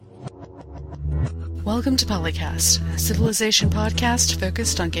Welcome to PolyCast, a civilization podcast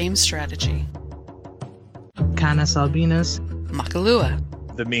focused on game strategy. Canis Albinus, Makalua,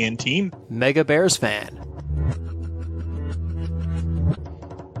 the Man Team, Mega Bears fan.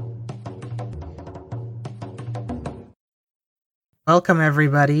 Welcome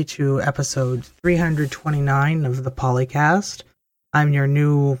everybody to episode 329 of the PolyCast. I'm your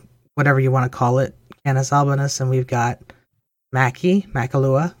new, whatever you want to call it, Canis Albinus, and we've got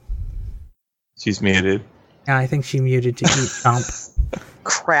Makalua. She's muted. Yeah, I think she muted to keep Chomp.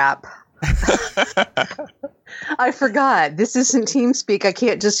 Crap. I forgot. This isn't TeamSpeak. I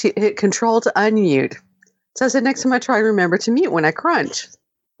can't just hit Control to unmute. So I said next time I try to remember to mute when I crunch.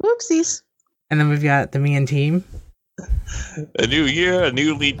 Whoopsies. And then we've got the Me and Team. A new year, a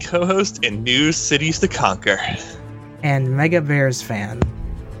new lead co-host, and new cities to conquer. And Mega Bears fan.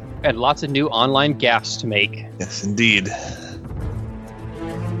 And lots of new online gaffes to make. Yes, indeed.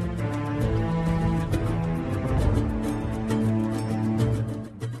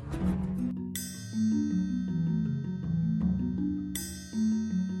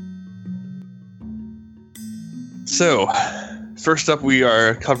 So, first up, we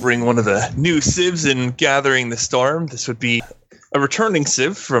are covering one of the new civs in Gathering the Storm. This would be a returning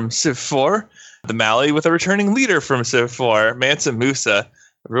civ from Civ 4, the Mali, with a returning leader from Civ 4, Mansa Musa.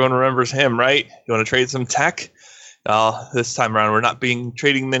 Everyone remembers him, right? You want to trade some tech? This time around, we're not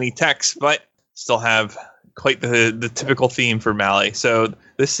trading many techs, but still have quite the typical theme for Mali. So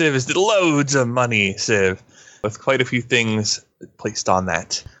this civ is the loads of money civ, with quite a few things placed on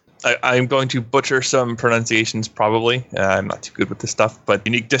that. I'm going to butcher some pronunciations probably. I'm not too good with this stuff, but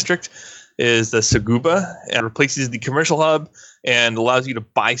unique district is the Saguba, and replaces the commercial hub and allows you to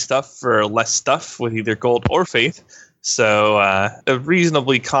buy stuff for less stuff with either gold or faith. So a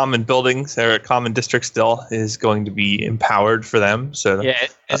reasonably common buildings or common district still is going to be empowered for them. So yeah,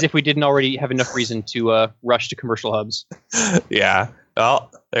 as if we didn't already have enough reason to rush to commercial hubs. Yeah.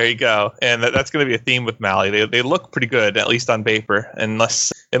 Well, there you go. And that's going to be a theme with Mali. They look pretty good, at least on paper,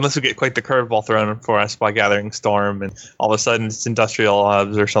 unless we get quite the curveball thrown for us by Gathering Storm, and all of a sudden it's industrial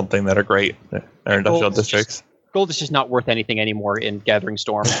hubs or something that are great, or industrial districts. Gold is just not worth anything anymore in Gathering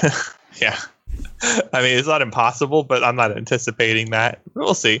Storm. Yeah. I mean, it's not impossible, but I'm not anticipating that.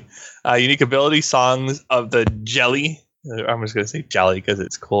 We'll see. Unique ability, Songs of the Jelly. I'm just going to say jelly because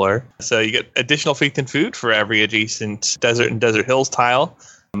it's cooler. So you get additional faith and food for every adjacent desert and desert hills tile.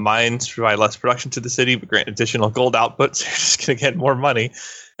 Mines provide less production to the city, but grant additional gold output, so you're just going to get more money.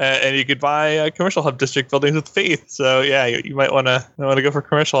 And you could buy commercial hub district buildings with faith. So yeah, you might want to go for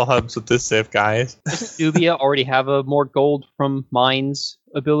commercial hubs with this civ, guys. Doesn't Nubia already have a more gold from mines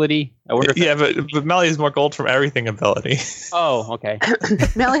ability? I wonder. But Mali has more gold from everything ability. Oh, okay.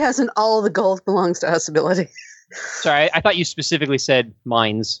 Mali has an all the gold belongs to us ability. Sorry, I thought you specifically said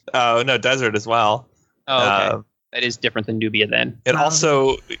mines. Oh, no, desert as well. Oh, okay. That is different than Nubia then. And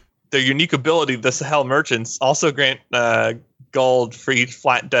also, their unique ability, the Sahel merchants, also grant gold for each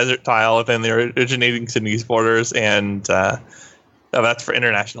flat desert tile within the originating cities borders, and that's for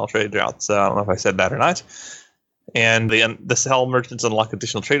international trade routes. So I don't know if I said that or not. And the Sahel merchants unlock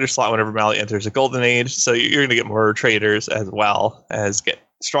additional trader slot whenever Mali enters a golden age, so you're going to get more traders as well as get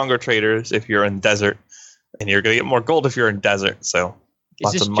stronger traders if you're in desert. And you're going to get more gold if you're in desert, so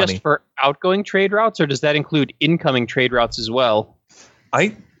lots of money. Is this just for outgoing trade routes, or does that include incoming trade routes as well?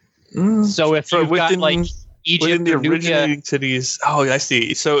 So if you've got, like, Egypt within the or originating Nubia, cities... Oh, I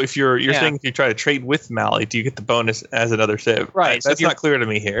see. So if you're saying if you try to trade with Mali, do you get the bonus as another civ? Right. That's not clear to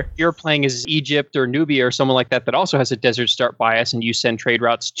me here. You're playing as Egypt or Nubia or someone like that also has a desert start bias, and you send trade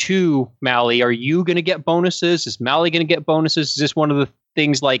routes to Mali. Are you going to get bonuses? Is Mali going to get bonuses? Is this one of the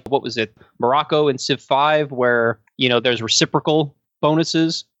things like, what was it, Morocco in Civ 5, where, there's reciprocal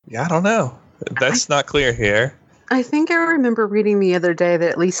bonuses? Yeah, I don't know. That's not clear here. I think I remember reading the other day that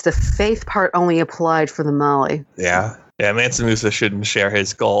at least the faith part only applied for the Mali. Yeah, Mansa Musa shouldn't share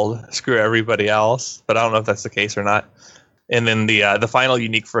his gold. Screw everybody else. But I don't know if that's the case or not. And then the final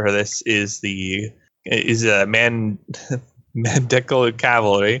unique for this is Mandekal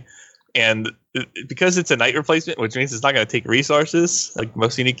Cavalry. And because it's a knight replacement, which means it's not going to take resources like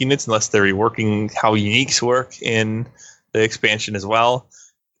most unique units unless they're reworking how uniques work in the expansion as well.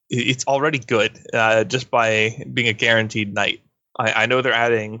 It's already good just by being a guaranteed knight. I know they're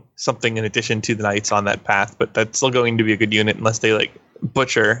adding something in addition to the knights on that path, but that's still going to be a good unit unless they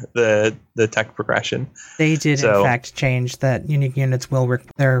butcher the tech progression. They did in fact change that unique units will work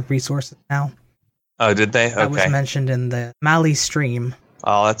their resources now. Oh, did they? Okay. That was mentioned in the Mali stream.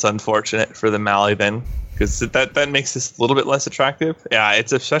 Oh, that's unfortunate for the Mali then, because that makes this a little bit less attractive. Yeah,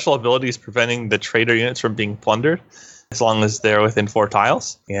 it's a special ability is preventing the trader units from being plundered. as long as they're within 4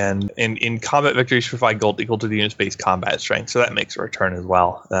 tiles. And in combat victories, provide gold equal to the unit's base combat strength. So that makes a return as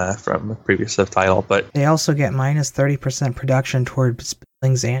well from the previous Civ title. But they also get minus 30% production towards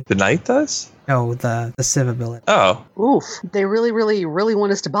buildings and... The knight does? No, the Civ ability. Oh. Oof. They really, really, really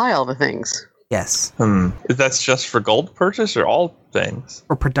want us to buy all the things. Yes. That's just for gold purchase or all things?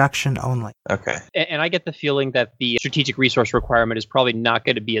 For production only. Okay. And I get the feeling that the strategic resource requirement is probably not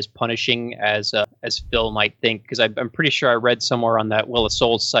going to be as punishing as Phil might think, because I'm pretty sure I read somewhere on that Will of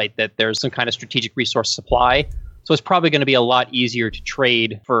Souls site that there's some kind of strategic resource supply. So it's probably going to be a lot easier to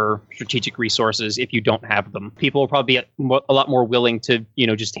trade for strategic resources if you don't have them. People will probably be a lot more willing to,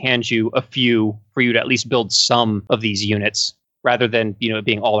 just hand you a few for you to at least build some of these units, rather than,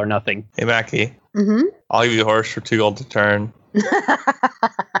 being all or nothing. Hey, Mackie. Mm-hmm. I'll give you a horse for 2 gold to turn.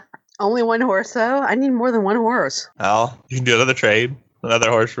 Only 1 horse, though? I need more than 1 horse. Well, you can do another trade. Another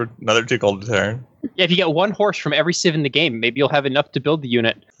horse for another 2 gold to turn. Yeah, if you get 1 horse from every civ in the game, maybe you'll have enough to build the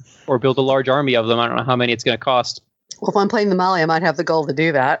unit. Or build a large army of them. I don't know how many it's going to cost. Well, if I'm playing the Mali, I might have the gold to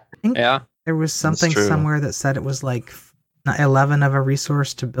do that. I think Yeah. there was something somewhere that said it was like 11 of a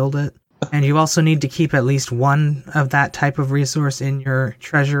resource to build it. And you also need to keep at least 1 of that type of resource in your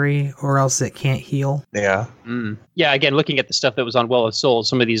treasury, or else it can't heal. Yeah. Yeah, again, looking at the stuff that was on Well of Souls,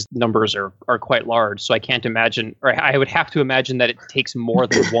 some of these numbers are quite large, so I can't imagine, or I would have to imagine that it takes more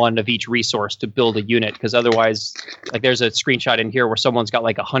than 1 of each resource to build a unit, because otherwise, like there's a screenshot in here where someone's got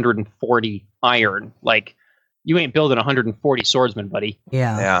like 140 iron. Like, you ain't building 140 swordsmen, buddy.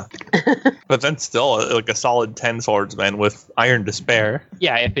 Yeah. But then still, like a solid 10 swordsmen with iron to spare.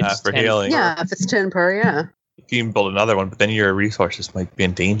 Yeah, if it's for 10. healing. Yeah, if it's 10 per, yeah. You can build another one, but then your resources might be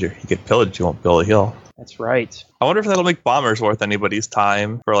in danger. You get pillaged, you won't be able to heal. That's right. I wonder if that'll make bombers worth anybody's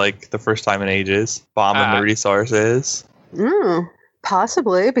time for like the first time in ages. Bombing the resources.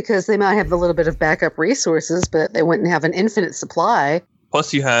 Possibly, because they might have a little bit of backup resources, but they wouldn't have an infinite supply.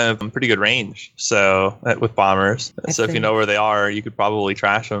 Plus, you have pretty good range, so with bombers. So if you know where they are, you could probably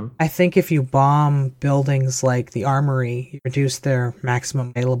trash them. I think if you bomb buildings like the armory, you reduce their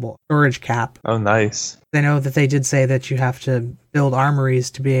maximum available storage cap. Oh, nice. I know that they did say that you have to build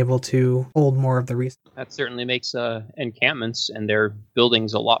armories to be able to hold more of the resources. That certainly makes encampments and their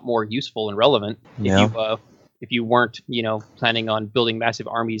buildings a lot more useful and relevant. Yeah. If you weren't, planning on building massive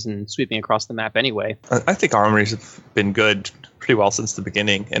armies and sweeping across the map anyway. I think armories have been good pretty well since the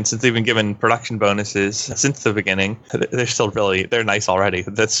beginning, and since they've been given production bonuses since the beginning, they're nice already.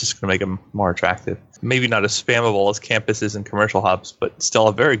 That's just going to make them more attractive. Maybe not as spammable as campuses and commercial hubs, but still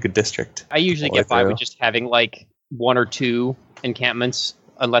a very good district. I usually get by with just having like 1 or 2 encampments.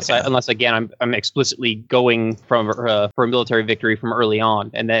 Unless again I'm explicitly going for a military victory from early on,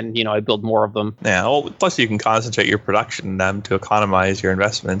 and then I build more of them. Yeah. Well, plus you can concentrate your production in them to economize your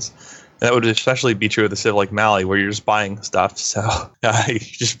investments. And that would especially be true of the Civ like Mali, where you're just buying stuff. So you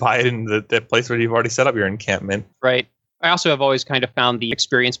just buy it in the place where you've already set up your encampment. Right. I also have always kind of found the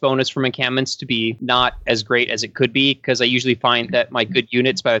experience bonus from encampments to be not as great as it could be, because I usually find that my good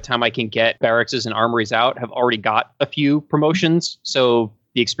units, by the time I can get barracks and armories out, have already got a few promotions. So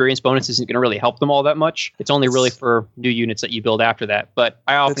the experience bonus isn't going to really help them all that much. It's only really for new units that you build after that. But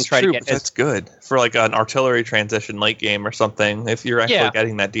I often to get... That's good. For like an artillery transition late game or something, if you're actually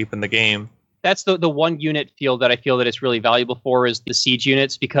getting that deep in the game. That's the one unit field that I feel that it's really valuable for, is the siege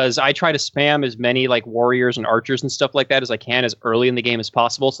units, because I try to spam as many like warriors and archers and stuff like that as I can as early in the game as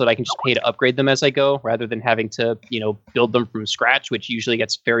possible, so that I can just pay to upgrade them as I go, rather than having to, build them from scratch, which usually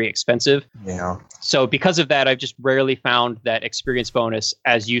gets very expensive. Yeah. So because of that, I've just rarely found that experience bonus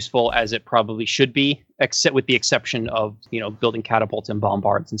as useful as it probably should be, except with the exception of, building catapults and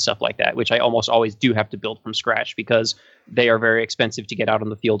bombards and stuff like that, which I almost always do have to build from scratch because they are very expensive to get out on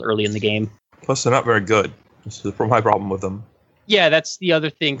the field early in the game. Plus, they're not very good. This is my problem with them. Yeah, that's the other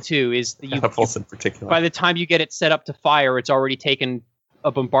thing, too, is that catapults in particular. By the time you get it set up to fire, it's already taken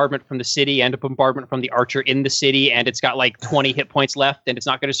a bombardment from the city and a bombardment from the archer in the city, and it's got like 20 hit points left, and it's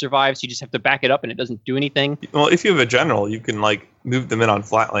not going to survive, so you just have to back it up, and it doesn't do anything. Well, if you have a general, you can like move them in on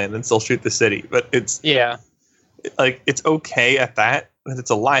flatland and still shoot the city, but it's it's okay at that. But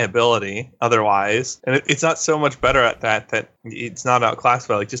it's a liability otherwise, and it's not so much better at that it's not outclassed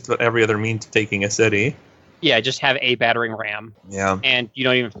by like just about every other means of taking a city. Yeah, just have a battering ram. Yeah, and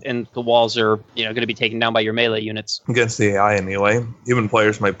and the walls are going to be taken down by your melee units against the AI anyway. Human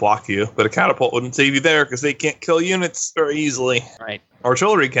players might block you, but a catapult wouldn't save you there because they can't kill units very easily. Right.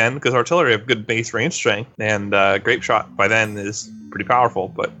 Artillery can, because artillery have good base range strength, and grape shot by then is pretty powerful.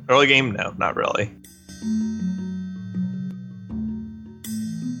 But early game, no, not really.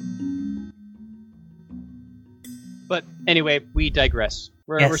 But anyway, we digress.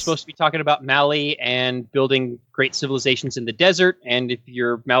 We're supposed to be talking about Mali and building great civilizations in the desert. And if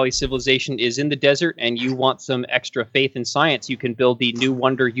your Mali civilization is in the desert and you want some extra faith in science, you can build the New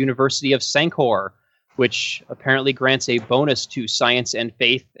Wonder University of Sankor, which apparently grants a bonus to science and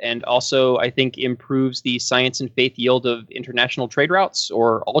faith, and also, I think, improves the science and faith yield of international trade routes,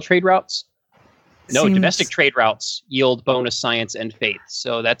 or all trade routes. No, domestic trade routes yield bonus science and faith.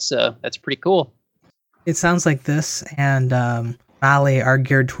 So that's pretty cool. It sounds like this and Mali are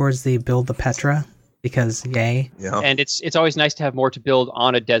geared towards the build the Petra, because yay. Yeah. And it's always nice to have more to build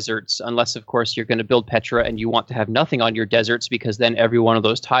on a desert, unless, of course, you're going to build Petra and you want to have nothing on your deserts, because then every one of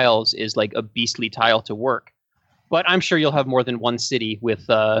those tiles is like a beastly tile to work. But I'm sure you'll have more than one city with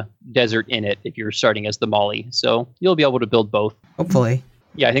desert in it if you're starting as the Mali. So you'll be able to build both. Hopefully.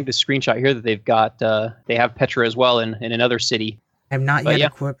 Yeah, I think the screenshot here that they've got, they have Petra as well in another city. I am not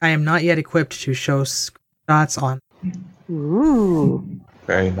yet equipped to show screenshots on. Ooh.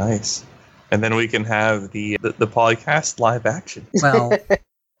 Very nice. And then we can have the PolyCast live action. Well,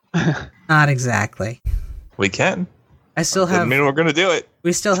 not exactly. We can. I still have. Doesn't mean we're going to do it.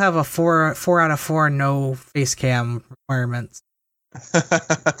 We still have a 4 out of 4 no face cam requirements.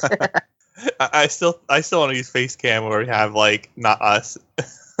 I still want to use face cam where we have like not us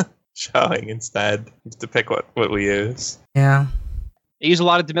showing instead to pick what we use. Yeah. They use a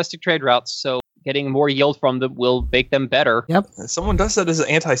lot of domestic trade routes, so getting more yield from them will make them better. Yep. Someone does that as an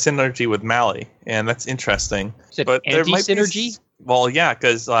anti-synergy with Mali, and that's interesting. Is it but there might be anti-synergy? Well, yeah,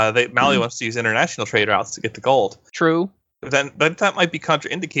 because Mali wants to use international trade routes to get the gold. True. But then that might be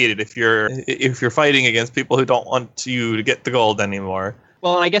contraindicated if you're fighting against people who don't want you to get the gold anymore.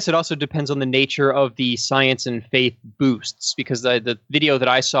 Well, and I guess it also depends on the nature of the science and faith boosts, because the video that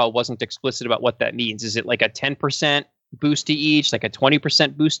I saw wasn't explicit about what that means. Is it like a 10% boost to each, like a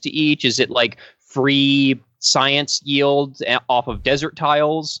 20% boost to each? Is it like free science yield off of desert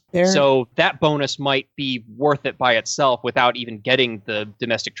tiles? So that bonus might be worth it by itself without even getting the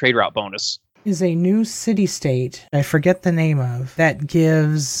domestic trade route bonus. Is a new city-state, I forget the name of, that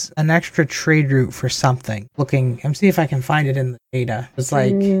gives an extra trade route for something. I'm see if I can find it in the data. It's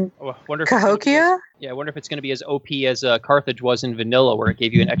like... Wonder if Cahokia? I wonder if it's going to be as OP as Carthage was in vanilla, where it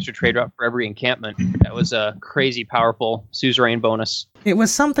gave you an extra trade route for every encampment. That was a crazy powerful suzerain bonus. It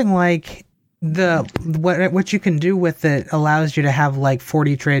was something like what you can do with it allows you to have like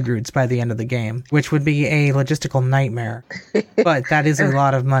 40 trade routes by the end of the game, which would be a logistical nightmare. But that is a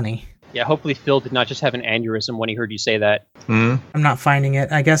lot of money. Yeah, hopefully Phil did not just have an aneurysm when he heard you say that. I'm not finding it.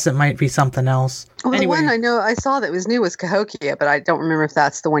 I guess it might be something else. Well, anyway, the one I saw that was new was Cahokia, but I don't remember if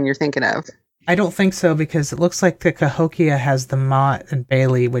that's the one you're thinking of. I don't think so, because it looks like the Cahokia has the Mott and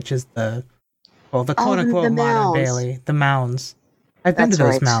Bailey, which is the quote-unquote Mott and Bailey, the mounds. I've been to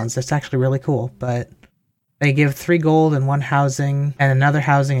those mounds. It's actually really cool, but they give 3 gold and 1 housing, and another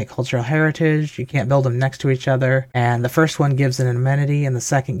housing at cultural heritage. You can't build them next to each other, and the first one gives an amenity, and the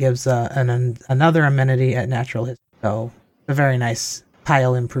second gives another amenity at natural history. So, a very nice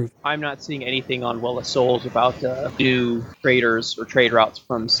tile improvement. I'm not seeing anything on Well of Souls about new traders or trade routes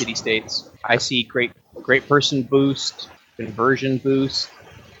from city-states. I see great person boost, conversion boost.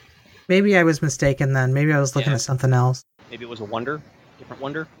 Maybe I was mistaken then. Maybe I was looking at something else. Maybe it was a wonder? Different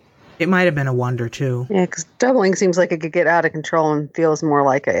wonder? It might have been a wonder, too. Yeah, because doubling seems like it could get out of control and feels more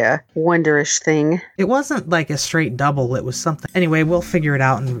like a wonderish thing. It wasn't like a straight double. It was something. Anyway, we'll figure it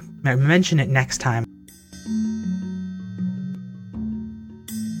out and mention it next time.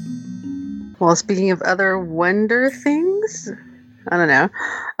 Well, speaking of other wonder things, I don't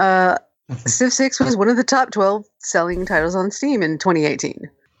know. Civ 6 was one of the top 12 selling titles on Steam in 2018.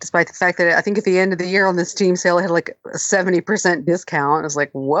 Despite the fact that I think at the end of the year on the Steam sale, it had like a 70% discount. I was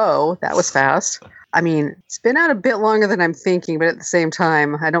like, whoa, that was fast. I mean, it's been out a bit longer than I'm thinking, but at the same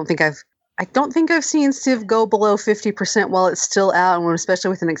time, I don't think I've seen Civ go below 50% while it's still out, and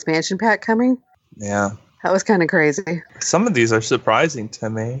especially with an expansion pack coming. Yeah. That was kind of crazy. Some of these are surprising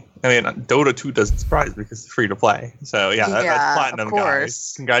to me. I mean, Dota 2 doesn't surprise me because it's free to play. So yeah, that's platinum,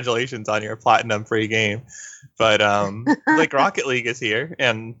 guys. Congratulations on your platinum free game. But like Rocket League is here,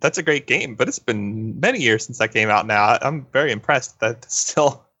 and that's a great game. But it's been many years since that came out now. I'm very impressed that it's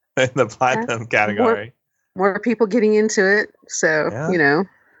still in the platinum category. More people getting into it. So, you know.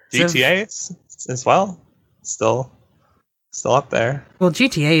 GTA as well. Still up there. Well,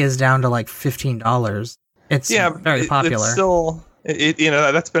 GTA is down to like $15. It's very popular.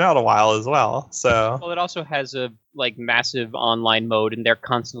 That's been out a while as well. So Well, it also has a massive online mode, and they're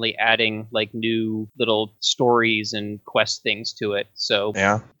constantly adding new little stories and quest things to it. So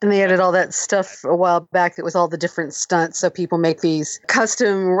yeah, And they added all that stuff a while back that was all the different stunts. So people make these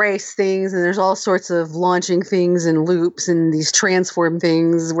custom race things, and there's all sorts of launching things and loops and these transform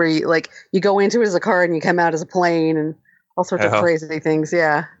things where you go into it as a car and you come out as a plane and all sorts of crazy things.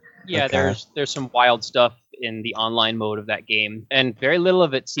 Yeah. yeah, Okay. there's some wild stuff in the online mode of that game, and very little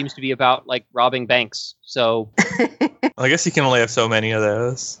of it seems to be about robbing banks. So I guess you can only have so many of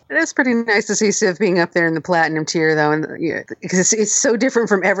those. It is pretty nice to see Civ being up there in the platinum tier, though, and because it's so different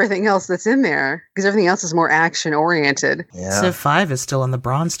from everything else that's in there. Because everything else is more action oriented. Yeah. Civ 5 is still in the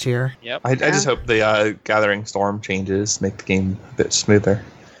bronze tier. yep. I just hope the Gathering Storm changes make the game a bit smoother.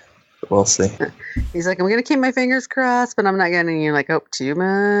 But we'll see. He's like, I'm going to keep my fingers crossed, but I'm not going to hope too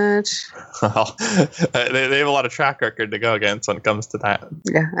much. Well, they have a lot of track record to go against when it comes to that.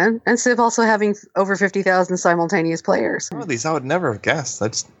 Yeah, and Civ also having over 50,000 simultaneous players. Some of these I would never have guessed.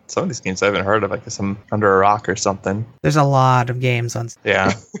 Some of these games I haven't heard of. I guess I'm under a rock or something. There's a lot of games on.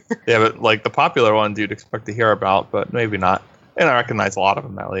 Yeah. Yeah, but the popular ones you'd expect to hear about, but maybe not. And I recognize a lot of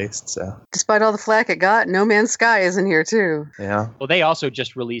them at least, so. Despite all the flack it got, No Man's Sky is in here too. Yeah. Well, they also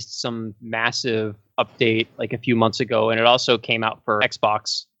just released some massive update a few months ago, and it also came out for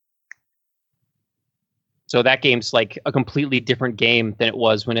Xbox. So that game's a completely different game than it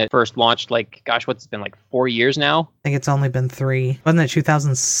was when it first launched. What's it been 4 years now? I think it's only been 3. Wasn't it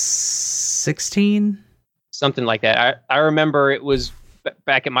 2016? Something like that. I remember it was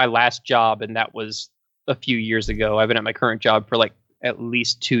back at my last job, and that was a few years ago. I've been at my current job for at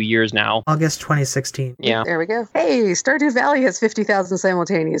least 2 years now. August 2016. Yeah. There we go. Hey, Stardew Valley has 50,000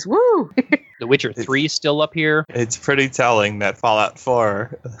 simultaneous. Woo! The Witcher 3 is still up here. It's pretty telling that Fallout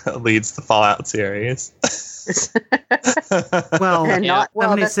 4 leads the Fallout series. Well, And Yeah. that's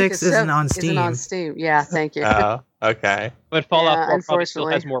 76 because isn't on Isn't on Steam. Steam. Yeah, thank you. Oh, okay. But Fallout Yeah, 4 probably still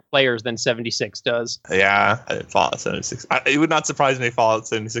has unfortunately. more players than 76 does. Yeah, Fallout 76. It would not surprise me if Fallout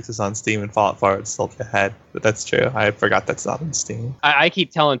 76 is on Steam and Fallout 4 would still be ahead. But that's true. I forgot that's not on Steam. I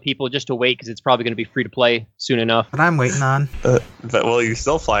keep telling people just to wait because it's probably going to be free to play soon enough. But I'm waiting on. But will you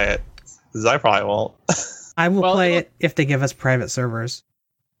still play it? Because I probably won't. I will Well, play look- it if they give us private servers.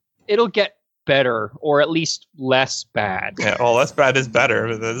 It'll get better, or at least less bad. Yeah, well, less bad is better,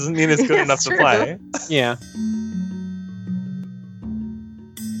 but that doesn't mean it's good Yeah, enough to true. play. Yeah.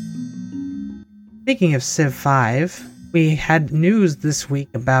 Speaking of Civ 5, we had news this week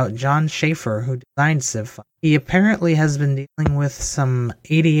about John Schaefer, who designed Civ 5. He apparently has been dealing with some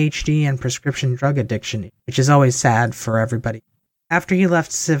ADHD and prescription drug addiction, which is always sad for everybody. After he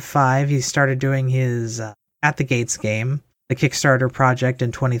left Civ 5, he started doing his At the Gates game, the Kickstarter project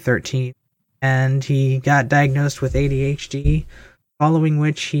in 2013, and he got diagnosed with ADHD, following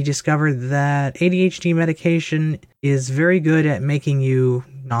which he discovered that ADHD medication is very good at making you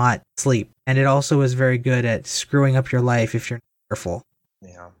not sleep, and it also is very good at screwing up your life if you're not careful.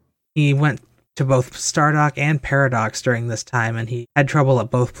 Yeah. He went to both Stardock and Paradox during this time, and he had trouble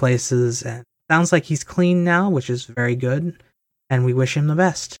at both places, and sounds like he's clean now, which is very good, and we wish him the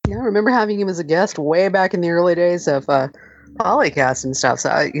best. Yeah, I remember having him as a guest way back in the early days of PolyCast and stuff.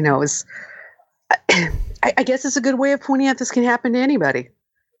 So, it was... I guess it's a good way of pointing out this can happen to anybody.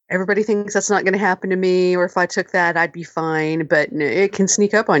 Everybody thinks that's not going to happen to me, or if I took that, I'd be fine, but it can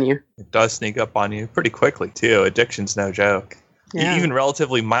sneak up on you. It does sneak up on you pretty quickly, too. Addiction's no joke. Yeah. Even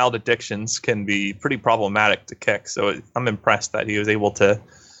relatively mild addictions can be pretty problematic to kick, so I'm impressed that he was able to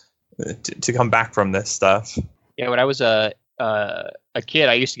come back from this stuff. Yeah, when I was a kid,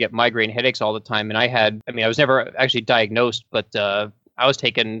 I used to get migraine headaches all the time, and I was never actually diagnosed, but I was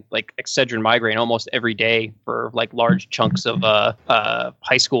taking Excedrin migraine almost every day for large chunks of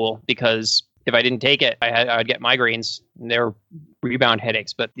high school, because if I didn't take it, I'd get migraines, and they were rebound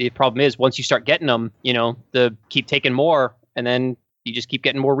headaches. But the problem is, once you start getting them, the keep taking more, and then you just keep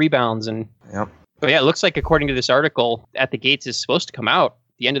getting more rebounds. And Yep. But yeah, it looks like, according to this article, At the Gates is supposed to come out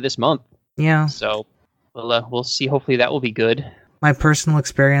at the end of this month. Yeah. So we'll see. Hopefully that will be good. My personal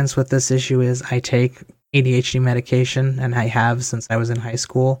experience with this issue is I take ADHD medication, and I have since I was in high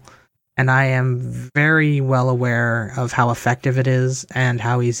school, and I am very well aware of how effective it is and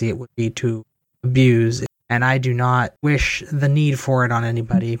how easy it would be to abuse, and I do not wish the need for it on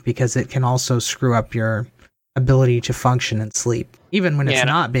anybody, because it can also screw up your ability to function and sleep, even when it's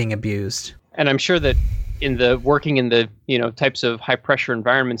not being abused. And I'm sure that working in the types of high pressure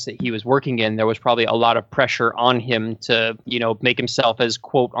environments that he was working in, there was probably a lot of pressure on him to make himself as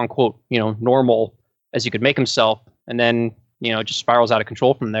quote unquote normal as he could make himself, and then just spirals out of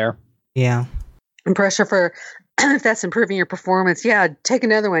control from there. Yeah. And pressure for if that's improving your performance, yeah, take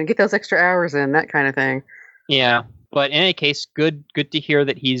another one, get those extra hours in, that kind of thing. Yeah, but in any case, good to hear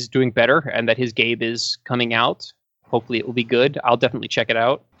that he's doing better and that his game is coming out. Hopefully it will be good. I'll definitely check it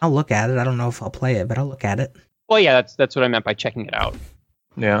out. I'll look at it. I don't know if I'll play it, but I'll look at it. Well, yeah, that's what I meant by checking it out.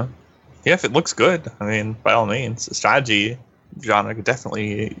 Yeah. Yeah, if it looks good, I mean, by all means, the strategy genre could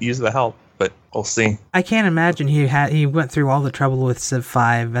definitely use the help, but we'll see. I can't imagine he went through all the trouble with Civ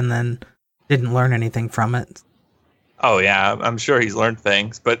 5 and then didn't learn anything from it. Oh, yeah, I'm sure he's learned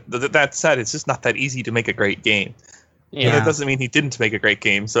things, but that said, it's just not that easy to make a great game. Yeah. That doesn't mean he didn't make a great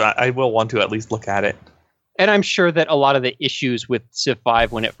game, so I will want to at least look at it. And I'm sure that a lot of the issues with Civ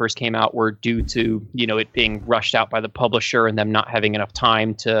 5 when it first came out were due to, it being rushed out by the publisher and them not having enough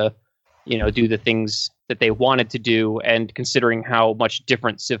time to, do the things that they wanted to do. And considering how much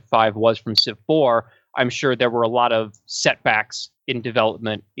different Civ 5 was from Civ 4, I'm sure there were a lot of setbacks in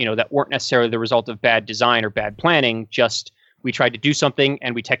development, that weren't necessarily the result of bad design or bad planning, just we tried to do something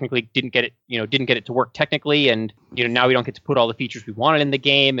and we technically didn't get it to work technically. And, now we don't get to put all the features we wanted in the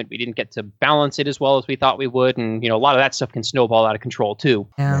game and we didn't get to balance it as well as we thought we would. And, a lot of that stuff can snowball out of control too.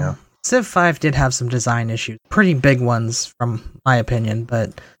 Yeah. Civ 5 did have some design issues. Pretty big ones from my opinion,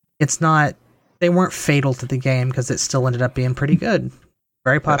 but they weren't fatal to the game because it still ended up being pretty good.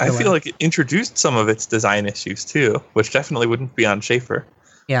 Very popular. I feel like it introduced some of its design issues too, which definitely wouldn't be on Schaefer.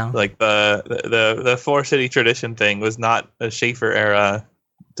 Yeah. Like the Four City Tradition thing was not a Schaefer era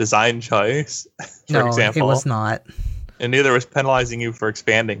design choice, for example. It was not. And neither was penalizing you for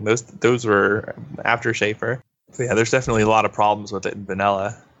expanding. Those were after Schaefer. So yeah, there's definitely a lot of problems with it in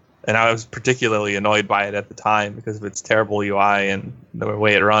vanilla. And I was particularly annoyed by it at the time because of its terrible UI and the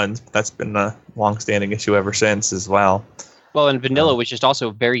way it runs. But that's been a long-standing issue ever since as well. Well, and vanilla was just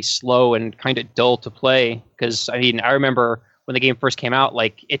also very slow and kind of dull to play. Because, I remember when the game first came out,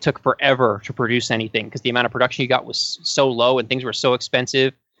 like, it took forever to produce anything because the amount of production you got was so low and things were so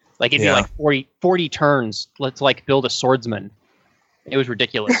expensive. Like, it'd be like 40 turns to, like, build a swordsman. It was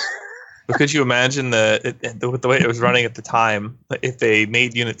ridiculous. But could you imagine the way it was running at the time, if they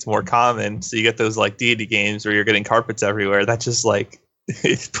made units more common, so you get those, like, deity games where you're getting carpets everywhere, that just, like,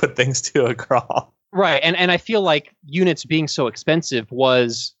 it put things to a crawl. Right, and I feel like units being so expensive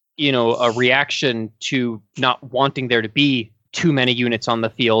was, a reaction to not wanting there to be too many units on the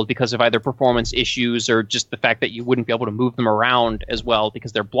field because of either performance issues or just the fact that you wouldn't be able to move them around as well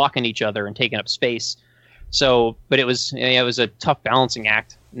because they're blocking each other and taking up space. So, but it was a tough balancing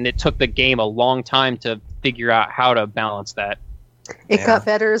act, and it took the game a long time to figure out how to balance that. It got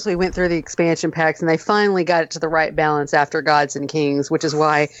better as we went through the expansion packs, and they finally got it to the right balance after Gods and Kings, which is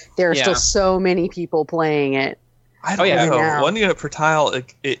why there are still so many people playing it. I don't know. 1 unit per tile,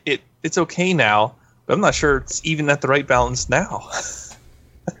 it's okay now, but I'm not sure it's even at the right balance now.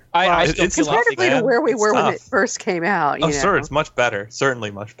 I still it's comparatively to where we were when it first came out. Sure, it's much better.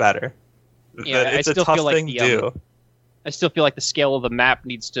 Certainly much better. Yeah, it's a tough thing to do. I still feel like the scale of the map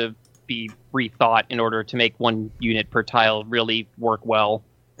needs to be rethought in order to make 1 unit per tile really work well.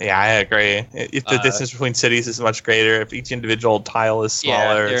 Yeah, I agree. If the distance between cities is much greater, if each individual tile is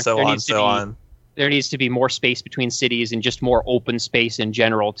smaller, and so on. There needs to be more space between cities and just more open space in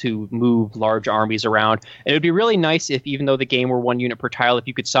general to move large armies around. And it would be really nice if, even though the game were 1 unit per tile, if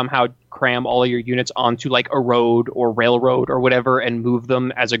you could somehow cram all of your units onto like a road or railroad or whatever and move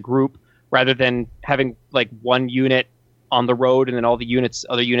them as a group, rather than having like 1 unit on the road and then all the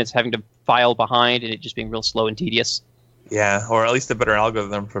other units having to file behind and it just being real slow and tedious. Yeah, or at least a better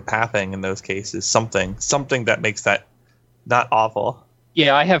algorithm for pathing in those cases. Something that makes that not awful.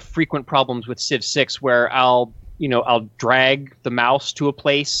 Yeah, I have frequent problems with Civ 6 where I'll drag the mouse to a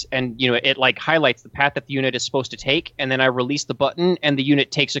place and, it like highlights the path that the unit is supposed to take. And then I release the button and the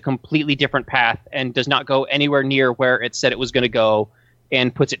unit takes a completely different path and does not go anywhere near where it said it was going to go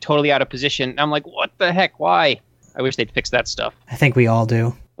and puts it totally out of position. And I'm like, what the heck? Why? I wish they'd fix that stuff. I think we all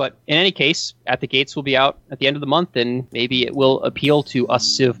do. But in any case, At the Gates will be out at the end of the month and maybe it will appeal to us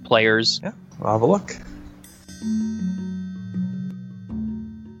Civ players. Yeah, we'll have a look.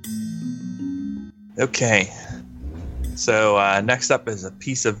 Okay, so next up is a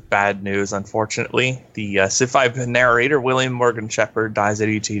piece of bad news, unfortunately. The Civ 5 narrator, William Morgan Shepherd, dies at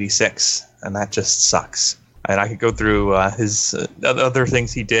age 86, and that just sucks. And I could go through his other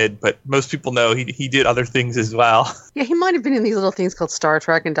things he did, but most people know he did other things as well. Yeah, he might have been in these little things called Star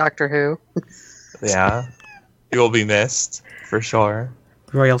Trek and Doctor Who. Yeah, he will be missed, for sure.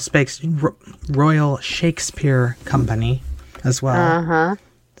 Royal Shakespeare Company as well. Uh-huh.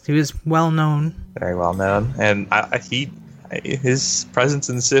 He was well known. Very well known. And his presence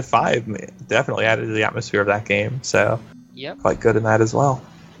in Civ 5 definitely added to the atmosphere of that game. So, yep, quite good in that as well.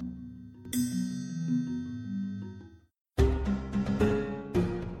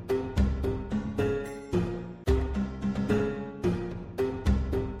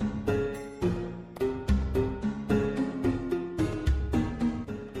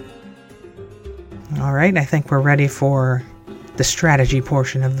 All right, I think we're ready for the strategy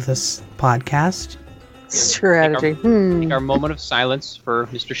portion of this podcast. Strategy. Take our moment of silence for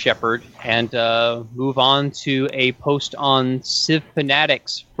Mr. Shepard and move on to a post on Civ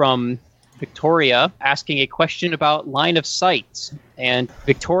Fanatics from Victoria asking a question about line of sight. And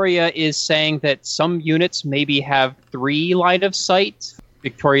Victoria is saying that some units maybe have 3 line of sight.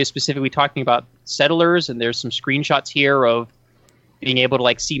 Victoria is specifically talking about settlers, and there's some screenshots here of being able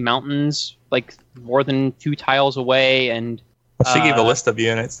to see mountains more than 2 tiles away. And she gave a list of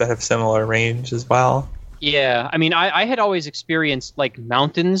units that have similar range as well. Yeah, I mean, I had always experienced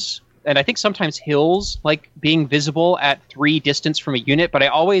mountains, and I think sometimes hills being visible at 3 distance from a unit, but I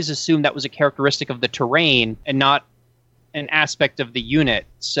always assumed that was a characteristic of the terrain and not an aspect of the unit.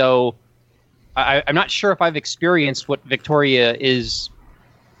 So I'm not sure if I've experienced what Victoria is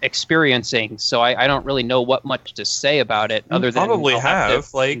experiencing, so I don't really know what much to say about it other than probably have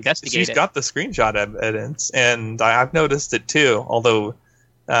investigate she's got the screenshot evidence, and I've noticed it too, although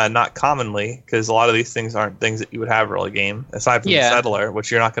not commonly, because a lot of these things aren't things that you would have early game, aside from the settler,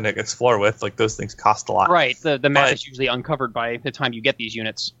 which you're not going to explore with. Those things cost a lot. Right, the map is usually uncovered by the time you get these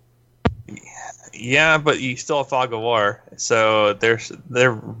units. Yeah, but you still have fog of war, so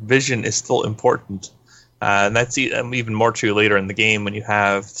their vision is still important. And that's even more true later in the game when you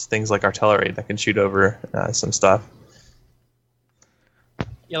have things like artillery that can shoot over some stuff.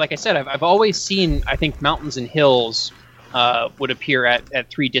 Yeah, like I said, I've always seen, I think, mountains and hills would appear at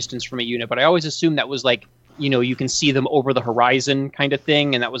 3 distance from a unit, but I always assumed that was you can see them over the horizon kind of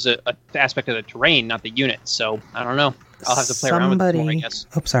thing, and that was a aspect of the terrain, not the unit. So, I don't know. I'll have to play around with it more, I guess.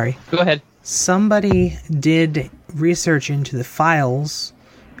 Oh, sorry. Go ahead. Somebody did research into the files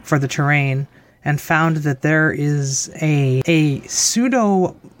for the terrain and found that there is a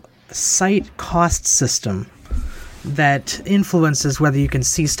pseudo site cost system that influences whether you can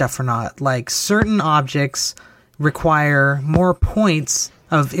see stuff or not. Certain objects require more points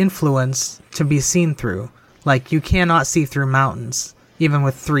of influence to be seen through. You cannot see through mountains, even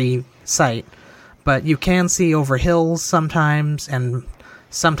with 3 sight. But you can see over hills sometimes, and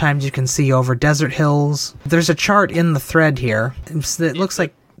sometimes you can see over desert hills. There's a chart in the thread here. It looks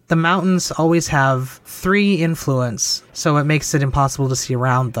like the mountains always have 3 influence, so it makes it impossible to see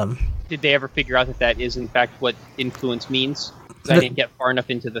around them. Did they ever figure out that is in fact what influence means? I didn't get far enough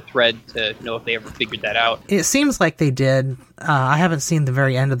into the thread to know if they ever figured that out. It seems like they did. I haven't seen the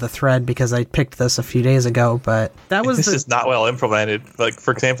very end of the thread because I picked this a few days ago, but that was... This is not well implemented.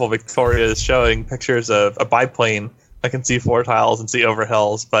 For example, Victoria is showing pictures of a biplane that can see 4 tiles and see over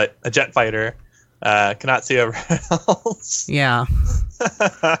hills, but a jet fighter cannot see over hills. Yeah.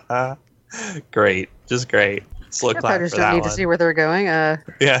 Great. Just great. Slow clap fighters for don't that need one. to see where they're going.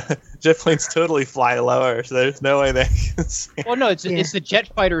 Yeah, jet planes totally fly lower, so there's no way they can see. Well, no, it's the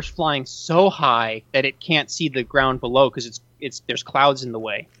jet fighters flying so high that it can't see the ground below because there's clouds in the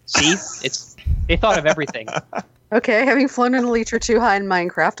way. See, they thought of everything. Okay, having flown in a leech or 2 high in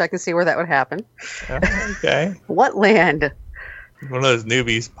Minecraft, I can see where that would happen. Okay. What land? One of those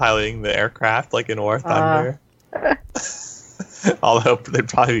newbies piloting the aircraft, like in War Thunder. Although they'd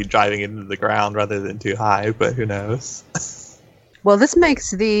probably be driving into the ground rather than too high, but who knows? Well, this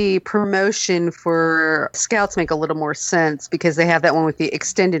makes the promotion for scouts make a little more sense because they have that one with the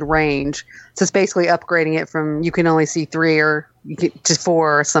extended range. So it's basically upgrading it from you can only see 3 or you get to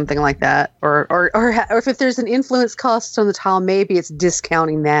 4 or something like that. Or if there's an influence cost on the tile, maybe it's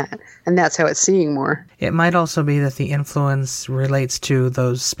discounting that, and that's how it's seeing more. It might also be that the influence relates to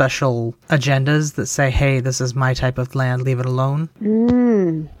those special agendas that say, hey, this is my type of land, leave it alone.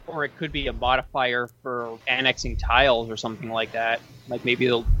 Or it could be a modifier for annexing tiles or something like that. Maybe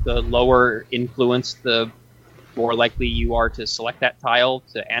the lower influence, the more likely you are to select that tile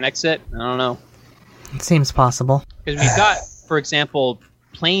to annex it. I don't know. It seems possible. Because we've got, for example,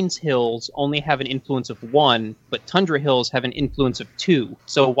 Plains Hills only have an influence of 1, but Tundra Hills have an influence of 2.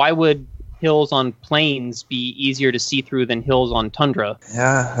 So why would hills on plains be easier to see through than hills on tundra?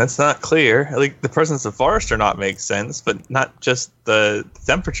 Yeah, that's not clear. The presence of forest or not makes sense, but not just the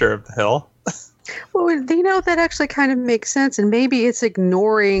temperature of the hill. Well, that actually kind of makes sense, and maybe it's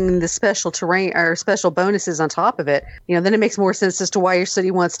ignoring the special terrain or special bonuses on top of it. Then it makes more sense as to why your city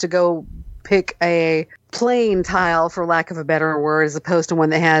wants to go pick a plain tile, for lack of a better word, as opposed to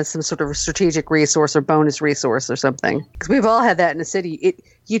one that has some sort of strategic resource or bonus resource or something. Because we've all had that in a city.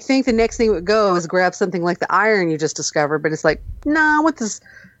 You'd think the next thing it would go is grab something like the iron you just discovered, but it's like, nah, what's this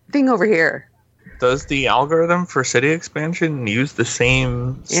thing over here? Does the algorithm for city expansion use the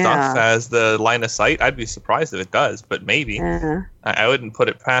same stuff as the line of sight? I'd be surprised if it does, but maybe. Yeah. I wouldn't put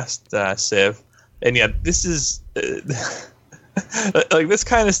it past Civ. And yeah, this is... Like, this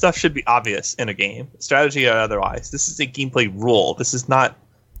kind of stuff should be obvious in a game, strategy or otherwise. This is a gameplay rule. This is not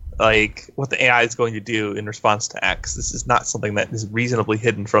like what the AI is going to do in response to X. This is not something that is reasonably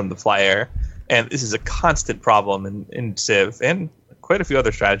hidden from the player. And this is a constant problem in Civ and quite a few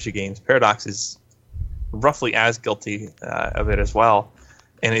other strategy games. Paradox is roughly as guilty of it as well.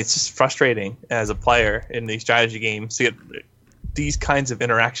 And it's just frustrating as a player in these strategy games to get these kinds of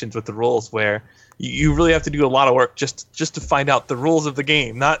interactions with the rules where you really have to do a lot of work just to find out the rules of the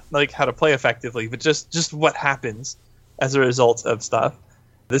game, not like how to play effectively, but just what happens as a result of stuff.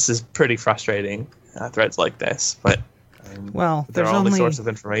 This is pretty frustrating, threads like this, but well, they're there's only only source of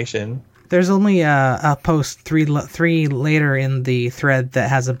information. There's only a post three later in the thread that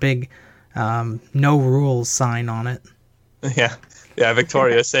has a big no rules sign on it. Yeah,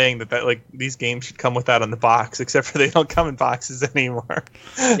 Victoria saying that like these games should come with that on the box, except for they don't come in boxes anymore.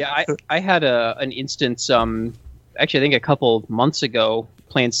 Yeah, I had an instance, actually I think a couple months ago,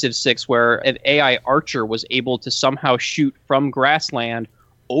 playing Civ 6, where an AI archer was able to somehow shoot from grassland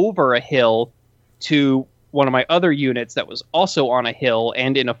over a hill to one of my other units that was also on a hill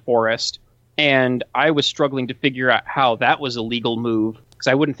and in a forest, and I was struggling to figure out how that was a legal move, because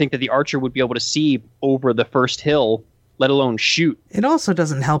I wouldn't think that the archer would be able to see over the first hill, let alone shoot. It also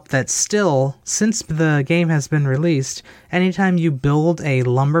doesn't help that still, since the game has been released, anytime you build a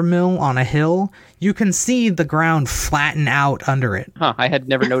lumber mill on a hill, you can see the ground flatten out under it. Huh, I had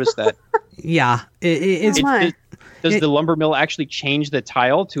never noticed that. Yeah. Does the lumber mill actually change the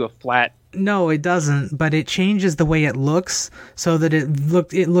tile to a flat? No, it doesn't, but it changes the way it looks so that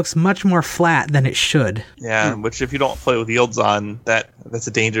it looks much more flat than it should. Yeah, which if you don't play with yields on, that's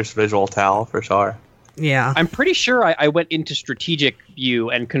a dangerous visual tell for sure. Yeah. I'm pretty sure I went into strategic view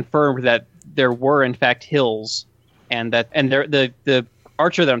and confirmed that there were in fact hills, and the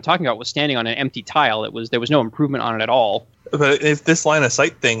archer that I'm talking about was standing on an empty tile. There was no improvement on it at all. But if this line of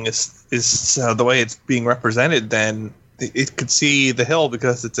sight thing is the way it's being represented, then it could see the hill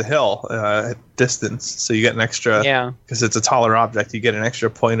because it's a hill at distance. So you get an extra, because it's a taller object, you get an extra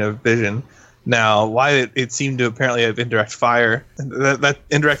point of vision. Now, why it seemed to apparently have indirect fire, that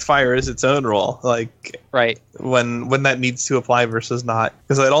indirect fire is its own rule. Like, right, when that needs to apply versus not.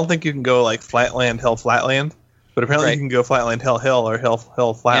 Because I don't think you can go like flatland, hill, flatland. But apparently you can go flatland, hill, or hill,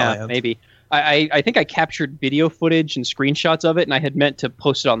 flatland. Yeah, maybe. I think I captured video footage and screenshots of it, and I had meant to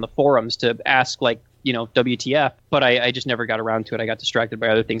post it on the forums to ask, like, WTF, but I just never got around to it. I got distracted by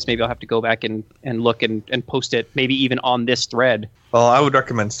other things. Maybe I'll have to go back and look and post it, maybe even on this thread. Well, I would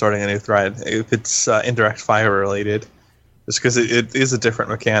recommend starting a new thread if it's indirect fire related, just because it is a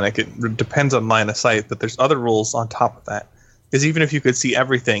different mechanic. It depends on line of sight, but there's other rules on top of that. Because even if you could see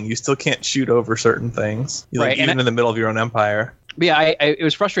everything, you still can't shoot over certain things, right, even in the middle of your own empire. But yeah, it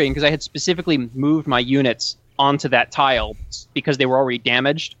was frustrating because I had specifically moved my units onto that tile because they were already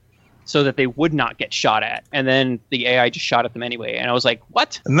damaged, so that they would not get shot at, and then the AI just shot at them anyway, and I was like,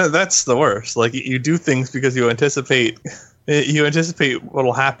 what? And that's the worst. Like, you do things because you anticipate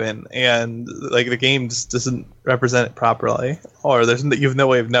what'll happen, and like the game just doesn't represent it properly, or you have no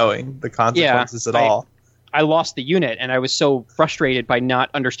way of knowing the consequences at all. I lost the unit, and I was so frustrated by not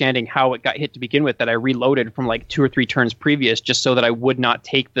understanding how it got hit to begin with that I reloaded from like 2 or 3 turns previous just so that I would not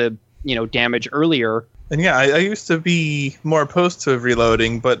take the damage earlier. And yeah, I used to be more opposed to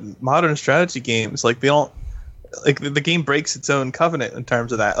reloading, but modern strategy games, like, they don't, like, the game breaks its own covenant in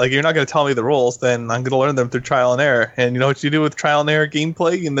terms of that. Like, you're not going to tell me the rules, then I'm going to learn them through trial and error. And you know what you do with trial and error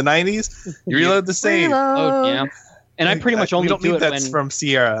gameplay in the 90s? You reload the same. Oh, yeah. And I pretty much only do it when... from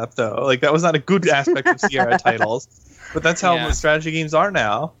Sierra, though. Like, that was not a good aspect of Sierra titles. But that's how most strategy games are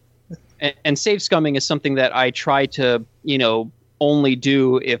now. And save scumming is something that I try to, only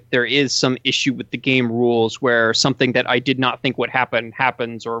do if there is some issue with the game rules where something that I did not think would happen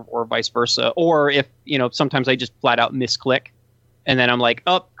happens, or vice versa. Or if, sometimes I just flat out misclick. And then I'm like,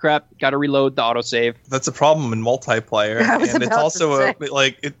 oh, crap, got to reload the autosave. That's a problem in multiplayer. And it's also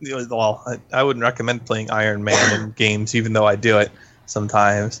I wouldn't recommend playing Iron Man in games, even though I do it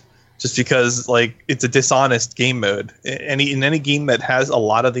sometimes. Just because, like, it's a dishonest game mode. In any game that has a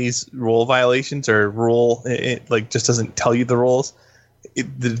lot of these rule violations or just doesn't tell you the rules,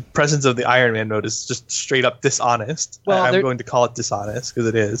 the presence of the Iron Man mode is just straight up dishonest. Well, I'm going to call it dishonest because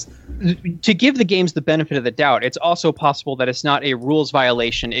it is. To give the games the benefit of the doubt, it's also possible that it's not a rules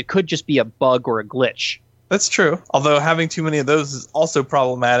violation. It could just be a bug or a glitch. That's true. Although having too many of those is also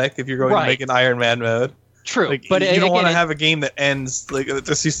problematic if you're going to make an Iron Man mode. True, like, but you don't want to have a game that ends like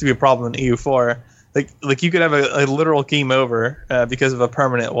this used to be a problem in EU4. Like you could have a literal game over because of a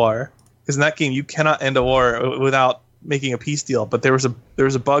permanent war. Because in that game you cannot end a war without making a peace deal. But there was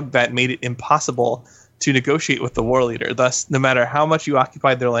a bug that made it impossible to negotiate with the war leader. Thus, no matter how much you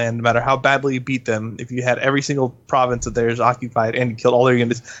occupied their land, no matter how badly you beat them, if you had every single province of theirs occupied and you killed all their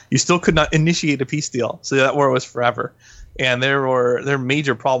units, you still could not initiate a peace deal. So that war was forever. And there were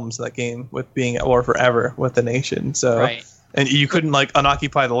major problems in that game with being at war forever with the nation. So, Right. And you couldn't like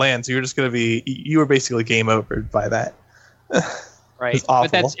unoccupy the land, so you were basically game over by that. Right. It's awful.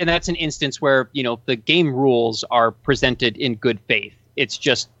 But that's an instance where, the game rules are presented in good faith. It's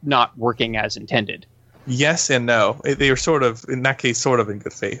just not working as intended. Yes and no. They were sort of, in that case, sort of in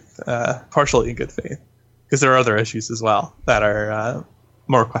good faith, partially in good faith, because there are other issues as well that are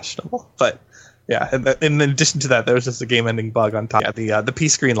more questionable. But yeah, and in addition to that, there was just a game-ending bug on top. The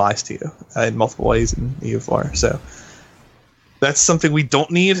peace screen lies to you in multiple ways in EU4. So that's something we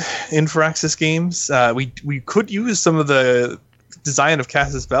don't need in Firaxis games. We could use some of the design of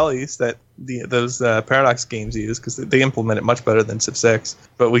Casus Belli's that those Paradox games use, because they implement it much better than Civ 6.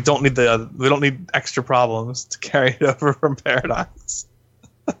 But we don't need extra problems to carry it over from Paradox.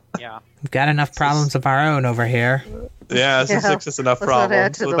 Yeah. We've got enough problems of our own over here. Yeah, Civ 6 is enough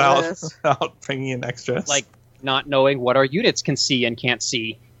problems without bringing in extras. Like not knowing what our units can see and can't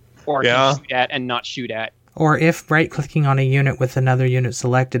see, or can shoot at and not shoot at. Or if right-clicking on a unit with another unit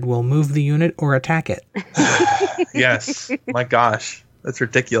selected will move the unit or attack it. Yes. My gosh. That's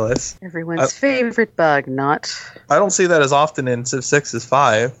ridiculous. Everyone's favorite bug, not. I don't see that as often in Civ 6 as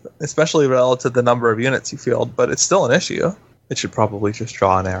 5, especially relative to the number of units you field, but it's still an issue. It should probably just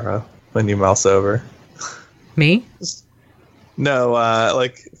draw an arrow when you mouse over. Me? No,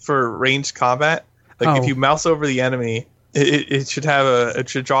 like for ranged combat, if you mouse over the enemy, it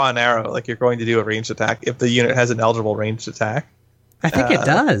should draw an arrow like you're going to do a ranged attack if the unit has an eligible ranged attack. I think it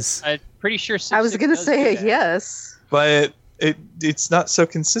does. I'm pretty sure Civ I was 6 going to does say do that. yes. But it's not so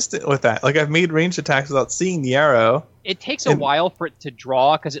consistent with that. Like, I've made ranged attacks without seeing the arrow. It takes a while for it to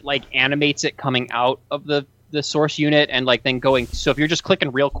draw because it like animates it coming out of the source unit and like then going. So if you're just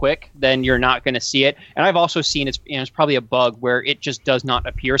clicking real quick, then you're not going to see it. And I've also seen it's probably a bug where it just does not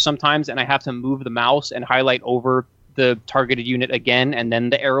appear sometimes, and I have to move the mouse and highlight over the targeted unit again, and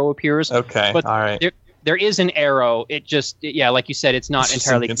then the arrow appears. Okay, but all right. There is an arrow. It just like you said, it's not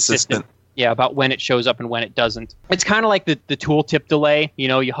entirely consistent. Yeah, about when it shows up and when it doesn't. It's kind of like the tooltip delay.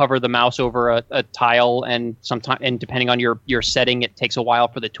 You hover the mouse over a tile, and depending on your setting, it takes a while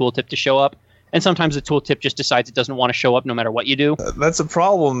for the tooltip to show up. And sometimes the tooltip just decides it doesn't want to show up no matter what you do. That's a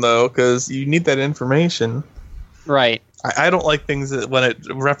problem, though, because you need that information. Right. I don't like things that when it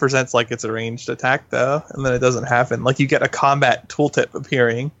represents like it's a ranged attack, though, and then it doesn't happen. Like, you get a combat tooltip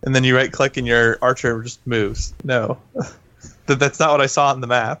appearing, and then you right-click and your archer just moves. No. That's not what I saw on the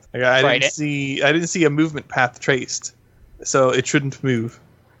map. Like, I didn't see a movement path traced, so it shouldn't move.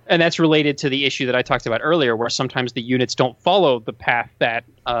 And that's related to the issue that I talked about earlier, where sometimes the units don't follow the path that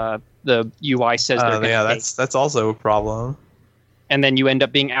the UI says they're going to take. That's also a problem. And then you end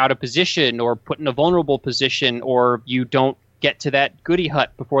up being out of position or put in a vulnerable position, or you don't get to that goodie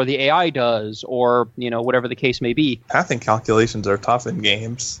hut before the AI does, or whatever the case may be. Pathing calculations are tough in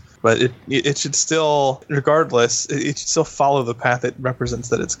games, but it should still, regardless, it should still follow the path it represents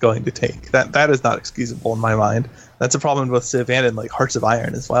that it's going to take. That is not excusable in my mind. That's a problem with Civ and in like Hearts of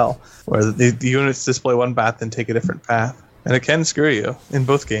Iron as well, where the units display one path and take a different path, and it can screw you in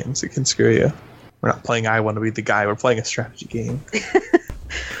both games. It can screw you. We're not playing I Want to Be the Guy. We're playing a strategy game.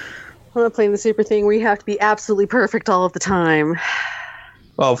 We're not playing the super thing where you have to be absolutely perfect all of the time.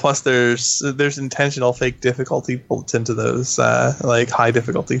 Well, plus there's intentional fake difficulty built into those like high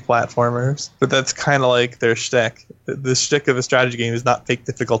difficulty platformers, but that's kind of like their shtick. The shtick of a strategy game is not fake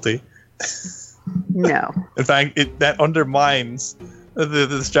difficulty. No. In fact, that undermines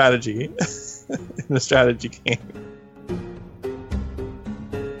the strategy in a strategy game.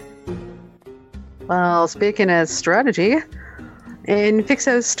 Well, speaking of strategy, and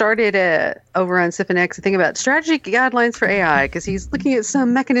Fixo started over on Civ X a thing about strategy guidelines for AI, because he's looking at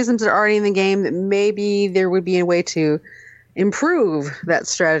some mechanisms that are already in the game that maybe there would be a way to improve that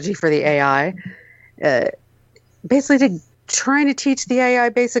strategy for the AI. Basically, trying to teach the AI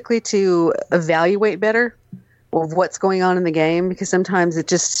basically to evaluate better of what's going on in the game, because sometimes it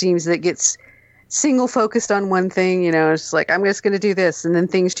just seems that it gets single focused on one thing. It's like, I'm just going to do this, and then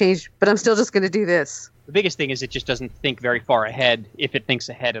things change, but I'm still just going to do this. The biggest thing is it just doesn't think very far ahead, if it thinks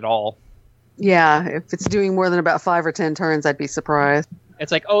ahead at all. Yeah, if it's doing more than about 5 or 10 turns, I'd be surprised.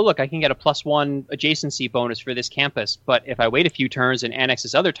 It's like, oh, look, I can get a +1 adjacency bonus for this campus, but if I wait a few turns and annex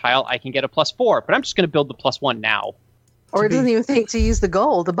this other tile, I can get a +4, but I'm just going to build the +1 now. Or it doesn't even think to use the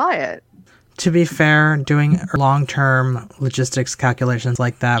gold to buy it. To be fair, doing long-term logistics calculations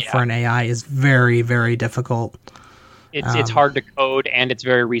like that for an AI is very, very difficult. It's hard to code, and it's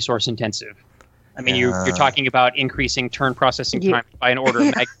very resource intensive. I mean, you're talking about increasing turn processing time by an order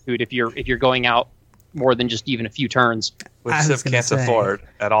of magnitude if you're going out more than just even a few turns. Which Civ can't afford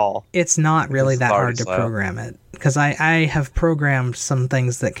at all. It's not really that hard to program it, because I have programmed some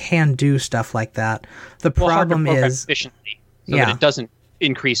things that can do stuff like that. The problem is efficiently, so that it doesn't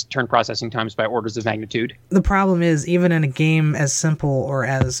increase turn processing times by orders of magnitude. The problem is, even in a game as simple or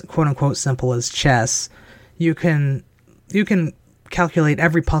as quote-unquote simple as chess, you can calculate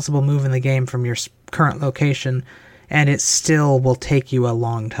every possible move in the game from your current location, and it still will take you a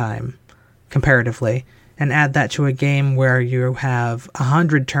long time, comparatively. And add that to a game where you have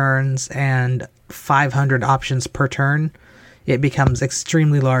 100 turns and 500 options per turn, it becomes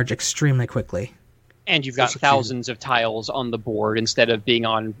extremely large extremely quickly. And you've got thousands of tiles on the board instead of being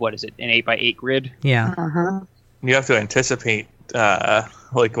on, what is it, an 8x8 grid? Yeah. You have to anticipate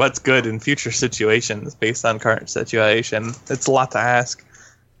what's good in future situations based on current situation. It's a lot to ask.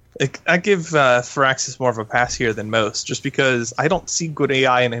 I give Firaxis more of a pass here than most, just because I don't see good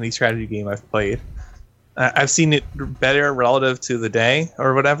AI in any strategy game I've played. I've seen it better relative to the day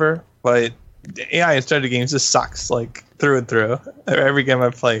or whatever, but AI in strategy games just sucks, like, through and through. Every game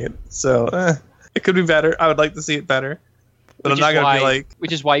I've played. So, it could be better. I would like to see it better. But I'm not going to be like...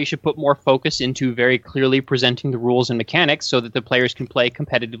 Which is why you should put more focus into very clearly presenting the rules and mechanics so that the players can play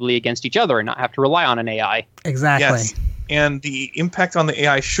competitively against each other and not have to rely on an AI. Exactly. Yes. And the impact on the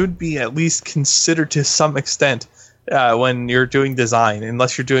AI should be at least considered to some extent when you're doing design,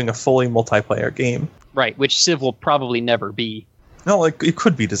 unless you're doing a fully multiplayer game. Right, which Civ will probably never be. No, it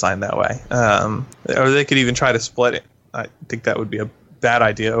could be designed that way. Or they could even try to split it. I think that would be a bad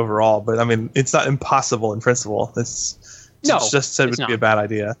idea overall, but I mean, it's not impossible in principle. It's just said it would be a bad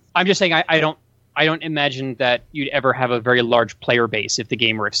idea. I'm just saying I don't imagine that you'd ever have a very large player base if the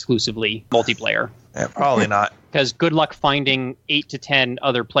game were exclusively multiplayer. Yeah, probably not. Because good luck finding 8 to 10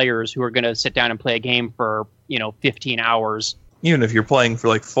 other players who are going to sit down and play a game for 15 hours. Even if you're playing for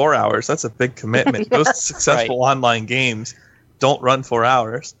like 4 hours, that's a big commitment. Most successful online games don't run 4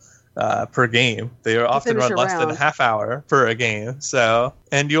 hours per game. They often run less than a half hour per a game. So,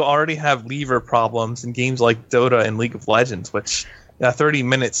 and you already have lever problems in games like Dota and League of Legends, which 30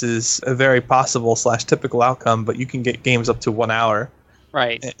 minutes is a very possible / typical outcome, but you can get games up to 1 hour.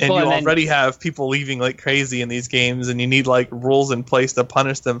 Right. And you already have people leaving like crazy in these games, and you need like rules in place to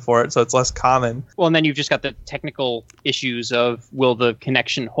punish them for it, so it's less common. Well, and then you've just got the technical issues of, will the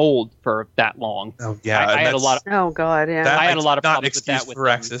connection hold for that long? Oh, yeah. I had a lot of problems with that.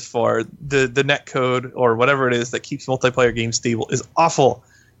 Firaxis for the net code or whatever it is that keeps multiplayer games stable is awful.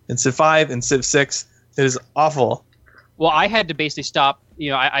 In Civ 5 and Civ 6, it is awful. Well, I had to basically stop.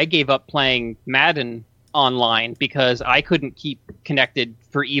 I gave up playing Madden online because I couldn't keep connected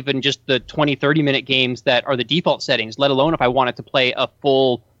for even just the 20-30 minute games that are the default settings, let alone if I wanted to play a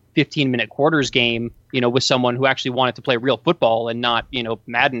full 15-minute quarters game, with someone who actually wanted to play real football and not,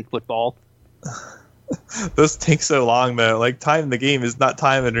 Madden football. Those take so long, though. Like, time in the game is not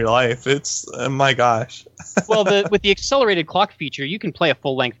time in real life. It's, oh my gosh. Well, with the accelerated clock feature, you can play a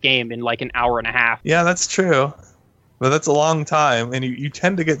full-length game in like an hour and a half. Yeah, that's true. But that's a long time, and you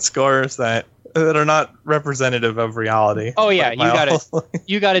tend to get scores that are not representative of reality. Oh yeah,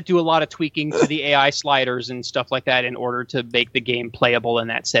 you got to do a lot of tweaking to the AI sliders and stuff like that in order to make the game playable in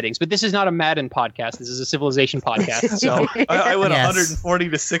that settings. But this is not a Madden podcast. This is a Civilization podcast. So I went 140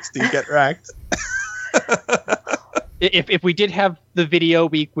 to 60. Get wrecked. If we did have the video,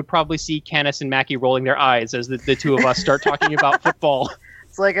 we would probably see Canis and Mackie rolling their eyes as the two of us start talking about football.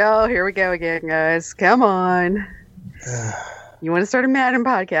 It's like, oh, here we go again, guys. Come on. You want to start a Madden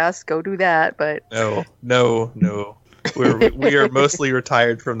podcast? Go do that. But no. We are mostly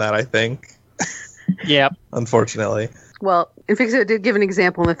retired from that, I think. Yep. Unfortunately. Well, Infixio did give an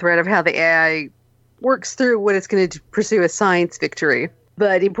example in the thread of how the AI works through what it's going to pursue as science victory.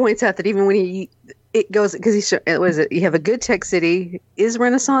 But he points out that even when it goes, because you have a good tech city, is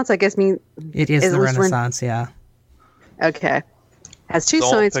Renaissance, I guess, it is the Renaissance, yeah. Okay. Has two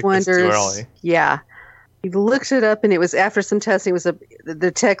science wonders. Yeah. He looked it up, and it was after some testing.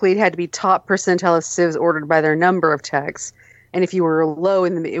 The tech lead had to be top percentile of civs ordered by their number of techs, and if you were lower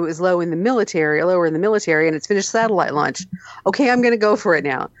in the military, and it's finished satellite launch. Okay, I'm going to go for it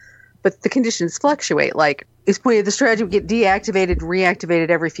now, but the conditions fluctuate. Like, it's pointed, the strategy would get deactivated, reactivated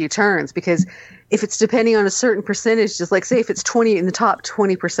every few turns, because if it's depending on a certain percentage, just like say if it's 20 in the top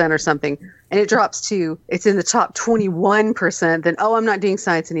 20% or something, and it drops to it's in the top 21%, then I'm not doing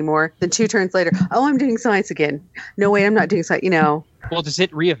science anymore. Then 2 turns later, I'm doing science again. No, wait, I'm not doing science. Well, does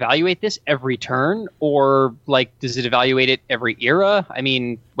it reevaluate this every turn, or like does it evaluate it every era? I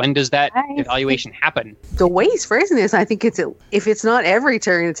mean, when does that evaluation happen? The way he's phrasing this, I think if it's not every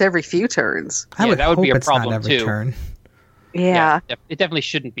turn, it's every few turns. That would be a problem too. Turn. Yeah. It definitely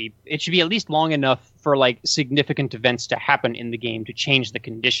shouldn't be. It should be at least long enough for like significant events to happen in the game to change the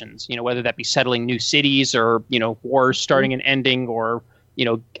conditions. Whether that be settling new cities or wars starting and ending, or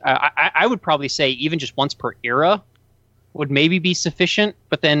I would probably say even just once per era would maybe be sufficient.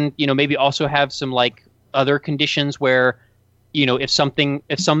 But then maybe also have some like other conditions where if something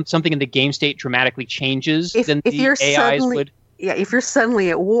in the game state dramatically changes, then the AIs would. Yeah, if you're suddenly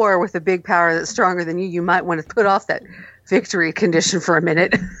at war with a big power that's stronger than you, you might want to put off that victory condition for a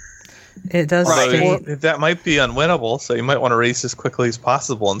minute. It does state that might be unwinnable, so you might want to race as quickly as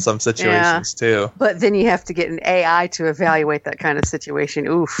possible in some situations too. But then you have to get an AI to evaluate that kind of situation.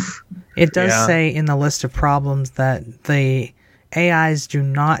 Oof. It does say in the list of problems that the AIs do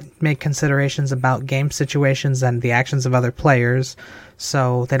not make considerations about game situations and the actions of other players,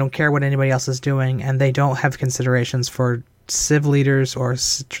 so they don't care what anybody else is doing, and they don't have considerations for Civ leaders or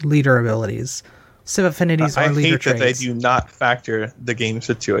leader abilities. Civ affinities or leader traits. I hate that they do not factor the game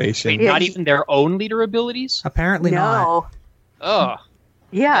situation. Wait, not even their own leader abilities? Apparently not. Oh.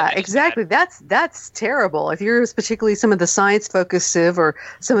 Yeah, exactly. That's terrible. If you're particularly some of the science-focused Civ or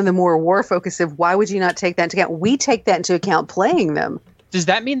some of the more war-focused Civ, why would you not take that into account? We take that into account playing them. Does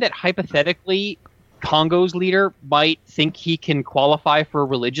that mean that hypothetically Congo's leader might think he can qualify for a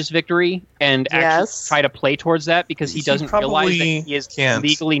religious victory and actually try to play towards that because he doesn't realize that he is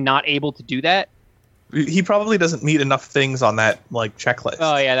legally not able to do that? He probably doesn't meet enough things on that checklist.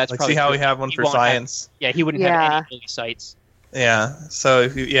 Oh yeah, that's probably see how true. we have one for science. He wouldn't have any holy sites. Yeah, so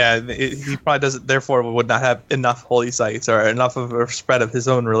he probably doesn't. Therefore, would not have enough holy sites or enough of a spread of his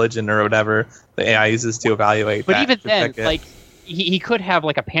own religion or whatever the AI uses to evaluate. But even then, he could have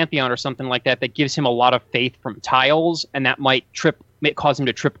like a pantheon or something like that gives him a lot of faith from tiles, and that might cause him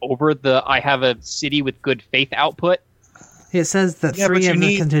to trip over the "I have a city with good faith" output. It says that 3 of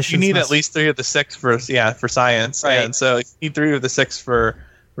the conditions. You need at least 3 of the 6 for science, right? And so you need 3 of the 6 for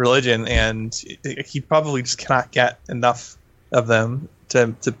religion, and he probably just cannot get enough of them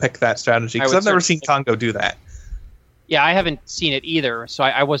to pick that strategy. Because I've never seen Congo do that. Yeah, I haven't seen it either, so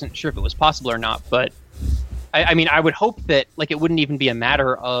I wasn't sure if it was possible or not. But I mean, I would hope that it wouldn't even be a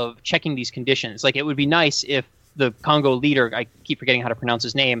matter of checking these conditions. It would be nice if the Congo leader, I keep forgetting how to pronounce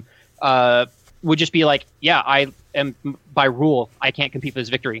his name, would just be like, yeah, I am by rule, I can't compete for this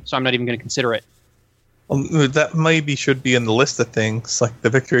victory, so I'm not even going to consider it. Well, that maybe should be in the list of things. Like the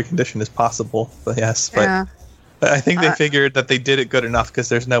victory condition is possible, but I think they figured that they did it good enough because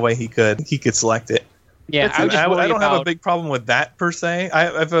there's no way he could select it. Yeah, I don't have a big problem with that per se. I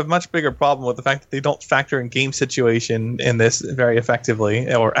have a much bigger problem with the fact that they don't factor in game situation in this very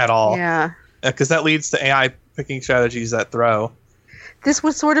effectively or at all. Yeah, because that leads to AI picking strategies that throw. This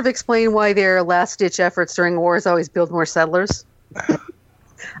would sort of explain why their last-ditch efforts during wars always build more settlers.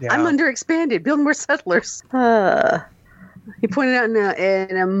 I'm underexpanded. Build more settlers. He pointed out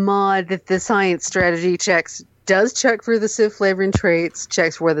in a mod that the science strategy does check for the Civ flavoring traits,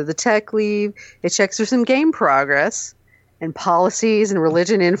 checks for whether the tech leave, it checks for some game progress and policies and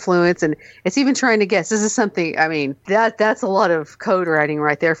religion influence, and it's even trying to guess. This is something, I mean, that's a lot of code writing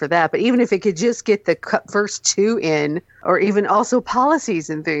right there for that, but even if it could just get the first 2 in, or even also policies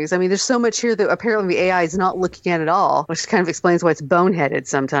and things, I mean, there's so much here that apparently the AI is not looking at all, which kind of explains why it's boneheaded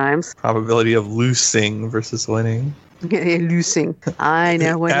sometimes. Probability of losing versus winning. Yeah, losing. I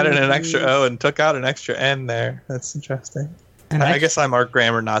know what added an extra O and took out an extra N there. That's interesting. And I guess I'm our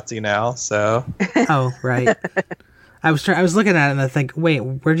grammar Nazi now, so. Oh, right. I was looking at it and I think, wait,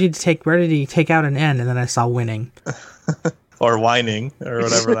 where did he take out an N? And then I saw winning. Or whining, or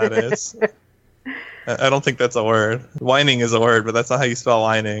whatever that is. I don't think that's a word. Whining is a word, but that's not how you spell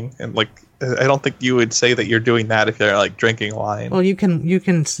whining. And I don't think you would say that you're doing that if you're drinking wine. Well, you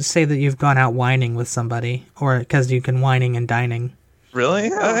can say that you've gone out whining with somebody, or because you can whining and dining. Really?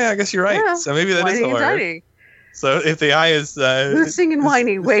 Yeah. Oh, yeah, I guess you're right. Yeah. So maybe that is the word. Dining. So if the I is loosing and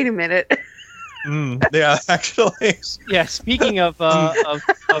whining, wait a minute. Yeah, actually. Yeah, speaking of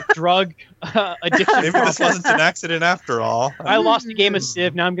drug addiction. Maybe this wasn't an accident after all. I lost a game of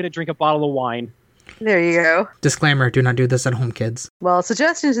Civ, now I'm going to drink a bottle of wine. There you go. Disclaimer, do not do this at home, kids. Well,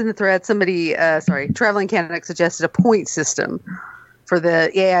 suggestions in the thread, Traveling Canada suggested a point system for the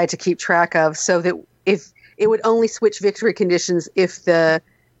AI to keep track of, so that if it would only switch victory conditions if the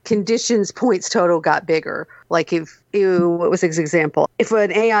conditions points total got bigger. What was his example? If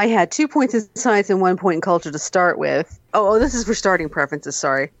an AI had 2 points in science and 1 point in culture to start with, this is for starting preferences,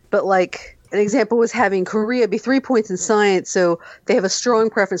 sorry. But an example was having Korea be 3 points in science, so they have a strong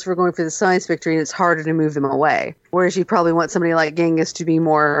preference for going for the science victory, and it's harder to move them away. Whereas you probably want somebody like Genghis to be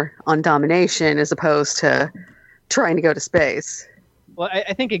more on domination as opposed to trying to go to space. Well,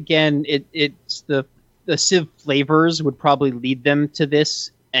 I think, again, it's the Civ flavors would probably lead them to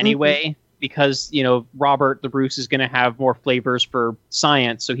this anyway, because, Robert the Bruce is going to have more flavors for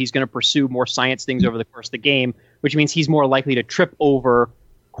science, so he's going to pursue more science things over the course of the game, which means he's more likely to trip over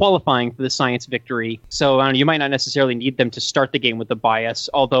qualifying for the science victory. So you might not necessarily need them to start the game with the bias,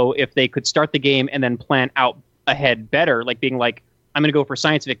 although if they could start the game and then plan out ahead better, like being like, I'm going to go for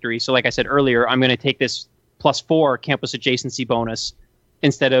science victory, so like I said earlier, I'm going to take this +4 campus adjacency bonus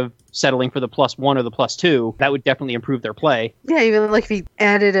instead of settling for the +1 or the +2, that would definitely improve their play. Yeah, even like if you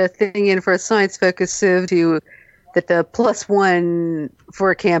added a thing in for a science-focused Civ that the +1 for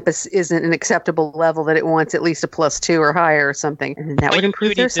a campus isn't an acceptable level, that it wants at least a +2 or higher or something, and that would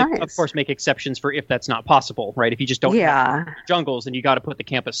improve their science. Of course, make exceptions for if that's not possible, right? If you just don't have jungles, then you got to put the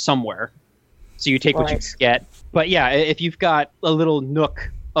campus somewhere. So you take what you get. But yeah, if you've got a little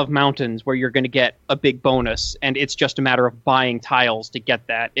nook of mountains where you're going to get a big bonus and it's just a matter of buying tiles to get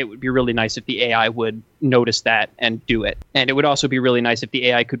that, it would be really nice if the AI would notice that and do it. And it would also be really nice if the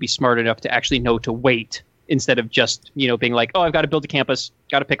AI could be smart enough to actually know to wait instead of just, being like, oh, I've got to build a campus,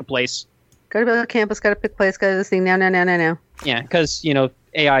 got to pick a place. Got to build a campus, got to pick a place, got to do this thing now. Yeah, because,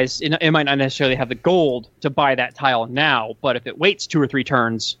 AIs, it might not necessarily have the gold to buy that tile now, but if it waits 2 or 3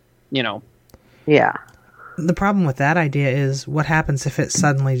 turns, Yeah. The problem with that idea is what happens if it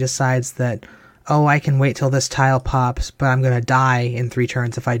suddenly decides that, oh, I can wait till this tile pops, but I'm going to die in 3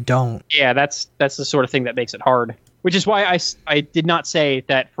 turns if I don't. Yeah, that's the sort of thing that makes it hard. Which is why I did not say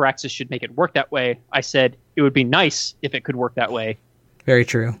that Firaxis should make it work that way. I said it would be nice if it could work that way. Very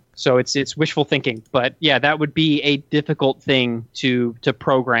true. So it's wishful thinking. But yeah, that would be a difficult thing to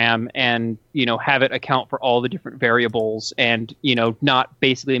program and, have it account for all the different variables and, not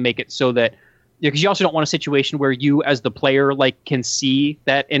basically make it so that, because you also don't want a situation where you as the player can see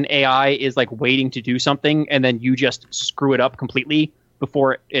that an AI is waiting to do something and then you just screw it up completely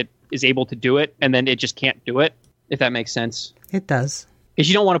before it is able to do it, and then it just can't do it, if that makes sense. It does. Because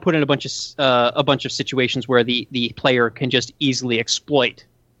you don't want to put in a bunch of situations where the player can just easily exploit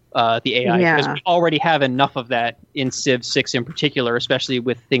the AI. Yeah. Because we already have enough of that in Civ 6 in particular, especially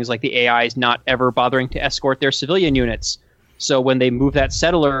with things like the AIs not ever bothering to escort their civilian units. So when they move that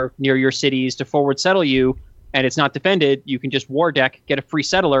settler near your cities to forward settle you, and it's not defended, you can just war deck, get a free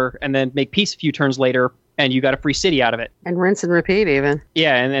settler, and then make peace a few turns later, and you got a free city out of it. And rinse and repeat even.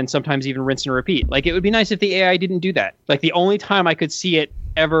 Yeah, and then sometimes even rinse and repeat. It would be nice if the AI didn't do that. The only time I could see it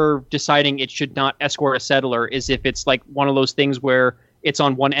ever deciding it should not escort a settler is if it's one of those things where it's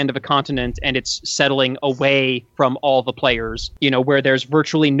on one end of a continent and it's settling away from all the players, where there's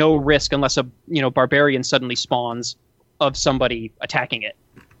virtually no risk unless a barbarian suddenly spawns of somebody attacking it.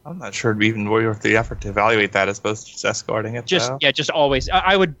 I'm not sure it'd be even worth the effort to evaluate that as opposed to just escorting it. Just always.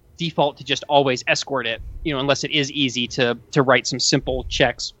 I would default to just always escort it, unless it is easy to write some simple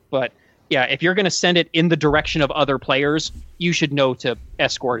checks. But yeah, if you're going to send it in the direction of other players, you should know to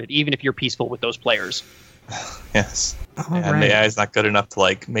escort it, even if you're peaceful with those players. Yes. Right. And the AI is not good enough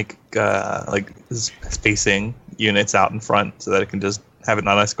to make spacing units out in front so that it can just have an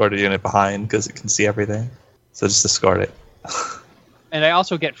unescorted unit behind because it can see everything. So just discard it. And I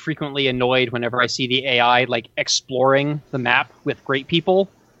also get frequently annoyed whenever I see the AI exploring the map with great people,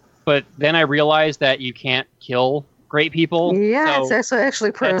 but then I realize that you can't kill great people. Yeah, so it's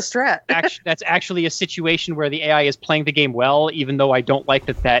actually pro strat. That's actually a situation where the AI is playing the game well, even though I don't like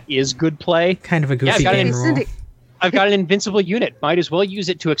that is good play. Kind of a goofy game rule. I've got an invincible unit. Might as well use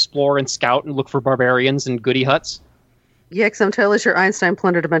it to explore and scout and look for barbarians and goody huts. Yeah, because I'm telling you, Einstein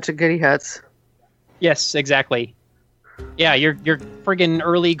plundered a bunch of goody huts. Yes, exactly. Yeah, your friggin'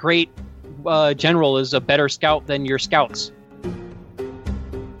 early great general is a better scout than your scouts.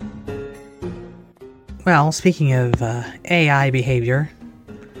 Well, speaking of AI behavior,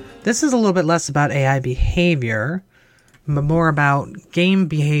 this is a little bit less about AI behavior, but more about game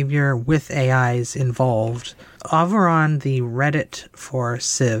behavior with AIs involved. Over on the Reddit for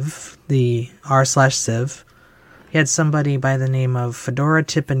Civ, the r/Civ, he had somebody by the name of Fedora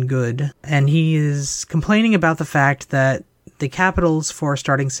Tippin Good, and he is complaining about the fact that the capitals for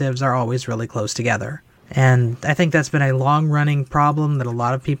starting civs are always really close together. And I think that's been a long-running problem that a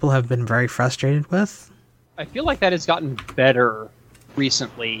lot of people have been very frustrated with. I feel like that has gotten better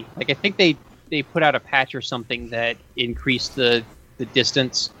recently. I think they put out a patch or something that increased the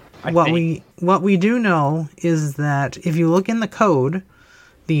distance. What we do know is that if you look in the code,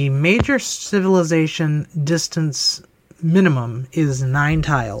 the major civilization distance minimum is 9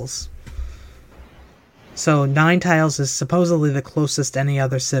 tiles. So 9 tiles is supposedly the closest any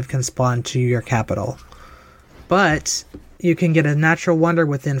other Civ can spawn to your capital. But you can get a natural wonder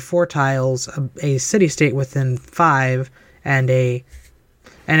within 4 tiles, a city-state within 5, and a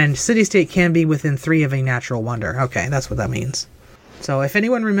city-state can be within 3 of a natural wonder. Okay, that's what that means. So if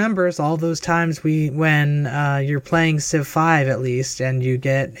anyone remembers all those times when you're playing Civ 5 at least, and you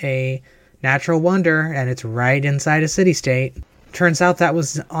get a natural wonder and it's right inside a city-state, turns out that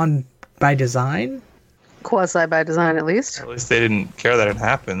was on by design? Quasi by design, at least. At least they didn't care that it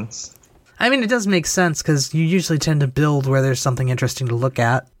happens. I mean, it does make sense, because you usually tend to build where there's something interesting to look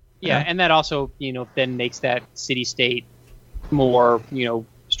at. Yeah, and that also, then makes that city-state more,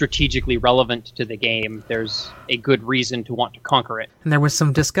 strategically relevant to the game. There's a good reason to want to conquer it. And there was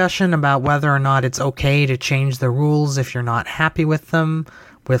some discussion about whether or not it's okay to change the rules if you're not happy with them,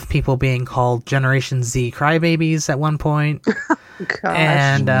 with people being called Generation Z crybabies at one point. Gosh.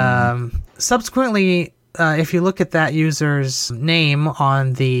 And subsequently, if you look at that user's name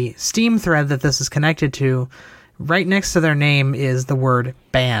on the Steam thread that this is connected to, right next to their name is the word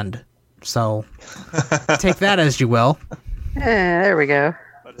banned. So take that as you will. There we go.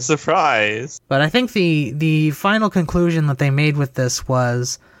 What a surprise. But I think the final conclusion that they made with this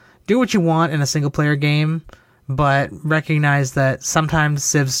was, do what you want in a single-player game, but recognize that sometimes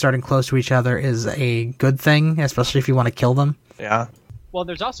civs starting close to each other is a good thing, especially if you want to kill them. Yeah. Well,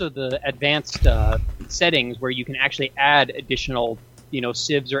 there's also the advanced settings where you can actually add additional,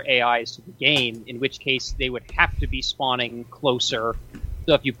 civs or AIs to the game, in which case they would have to be spawning closer.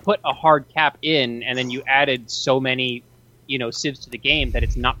 So if you put a hard cap in and then you added so many, civs to the game that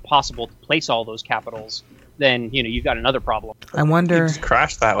it's not possible to place all those capitals, then, you've got another problem. I wonder... It just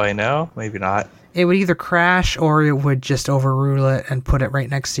crashed that way, no? Maybe not. It would either crash or it would just overrule it and put it right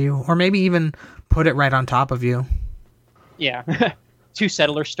next to you. Or maybe even put it right on top of you. Yeah. 2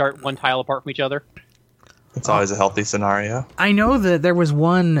 settlers start 1 tile apart from each other. It's always a healthy scenario. I know that there was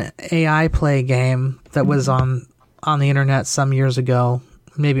one AI play game that was on the internet some years ago.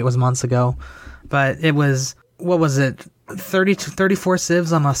 Maybe it was months ago. But it was, what was it? 30 to 34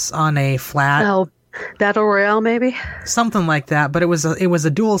 civs on a flat. Oh, Battle Royale, maybe? Something like that, but it was a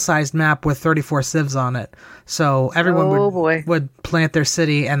dual-sized map with 34 civs on it. So everyone would plant their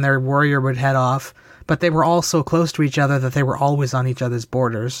city and their warrior would head off, but they were all so close to each other that they were always on each other's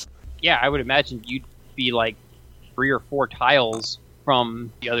borders. Yeah, I would imagine you'd be like 3 or 4 tiles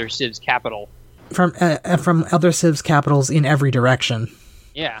from the other civ's capital. From other civs' capitals in every direction.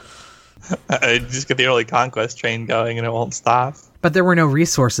 Yeah. Just get the early conquest train going and it won't stop. But there were no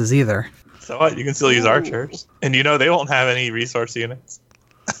resources either. So what? You can still use archers. And they won't have any resource units.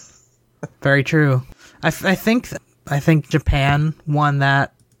 Very true. I think Japan won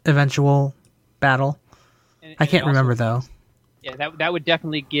that eventual battle. I can't remember though. Yeah, that would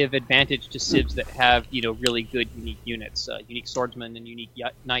definitely give advantage to civs that have, really good unique units. Unique swordsmen and unique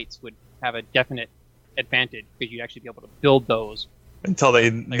knights would have a definite advantage because you'd actually be able to build those. Until they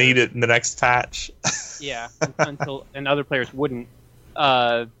need it in the next patch. Yeah, and other players wouldn't.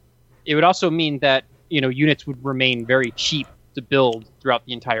 It would also mean that, units would remain very cheap to build throughout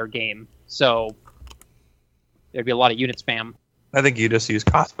the entire game. So there'd be a lot of unit spam. I think you just use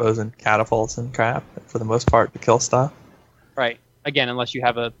crossbows and catapults and crap for the most part to kill stuff. Right. Again, unless you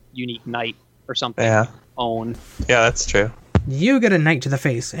have a unique knight or something. Yeah. Own. Yeah, that's true. You get a knight to the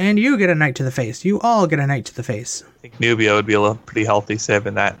face, and you get a knight to the face. You all get a knight to the face. I think Nubia would be a pretty healthy civ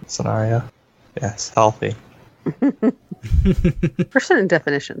in that scenario. Yes, healthy. For certain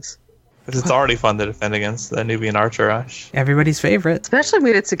definitions. Because it's already fun to defend against the Nubian archer rush. Everybody's favorite. Especially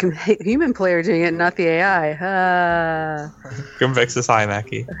when it's a human player doing it, not the AI. Grimvex is high,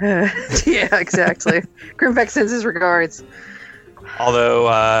 Mackie. Yeah, exactly. Grimvex sends his regards.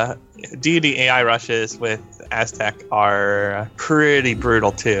 Although deity AI rushes with Aztec are pretty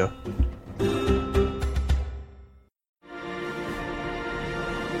brutal too.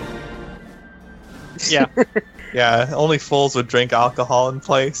 Yeah. Yeah, only fools would drink alcohol and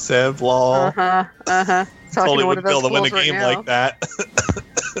play Civ, lol. Totally wouldn't be able to win a game like that.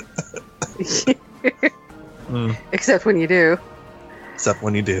 Except when you do. Except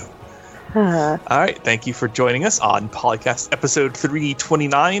when you do. Alright, thank you for joining us on PolyCast episode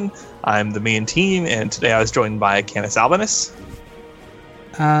 329. I'm the main team, and today I was joined by Canis Albinus.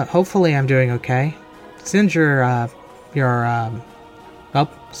 Hopefully I'm doing okay. Since you're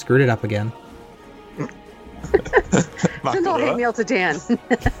screwed it up again. Send all hate mail to Dan.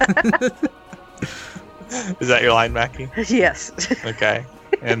 Is that your line, Mackie? Yes. Okay.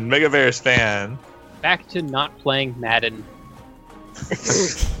 And Mega Bears fan. Back to not playing Madden.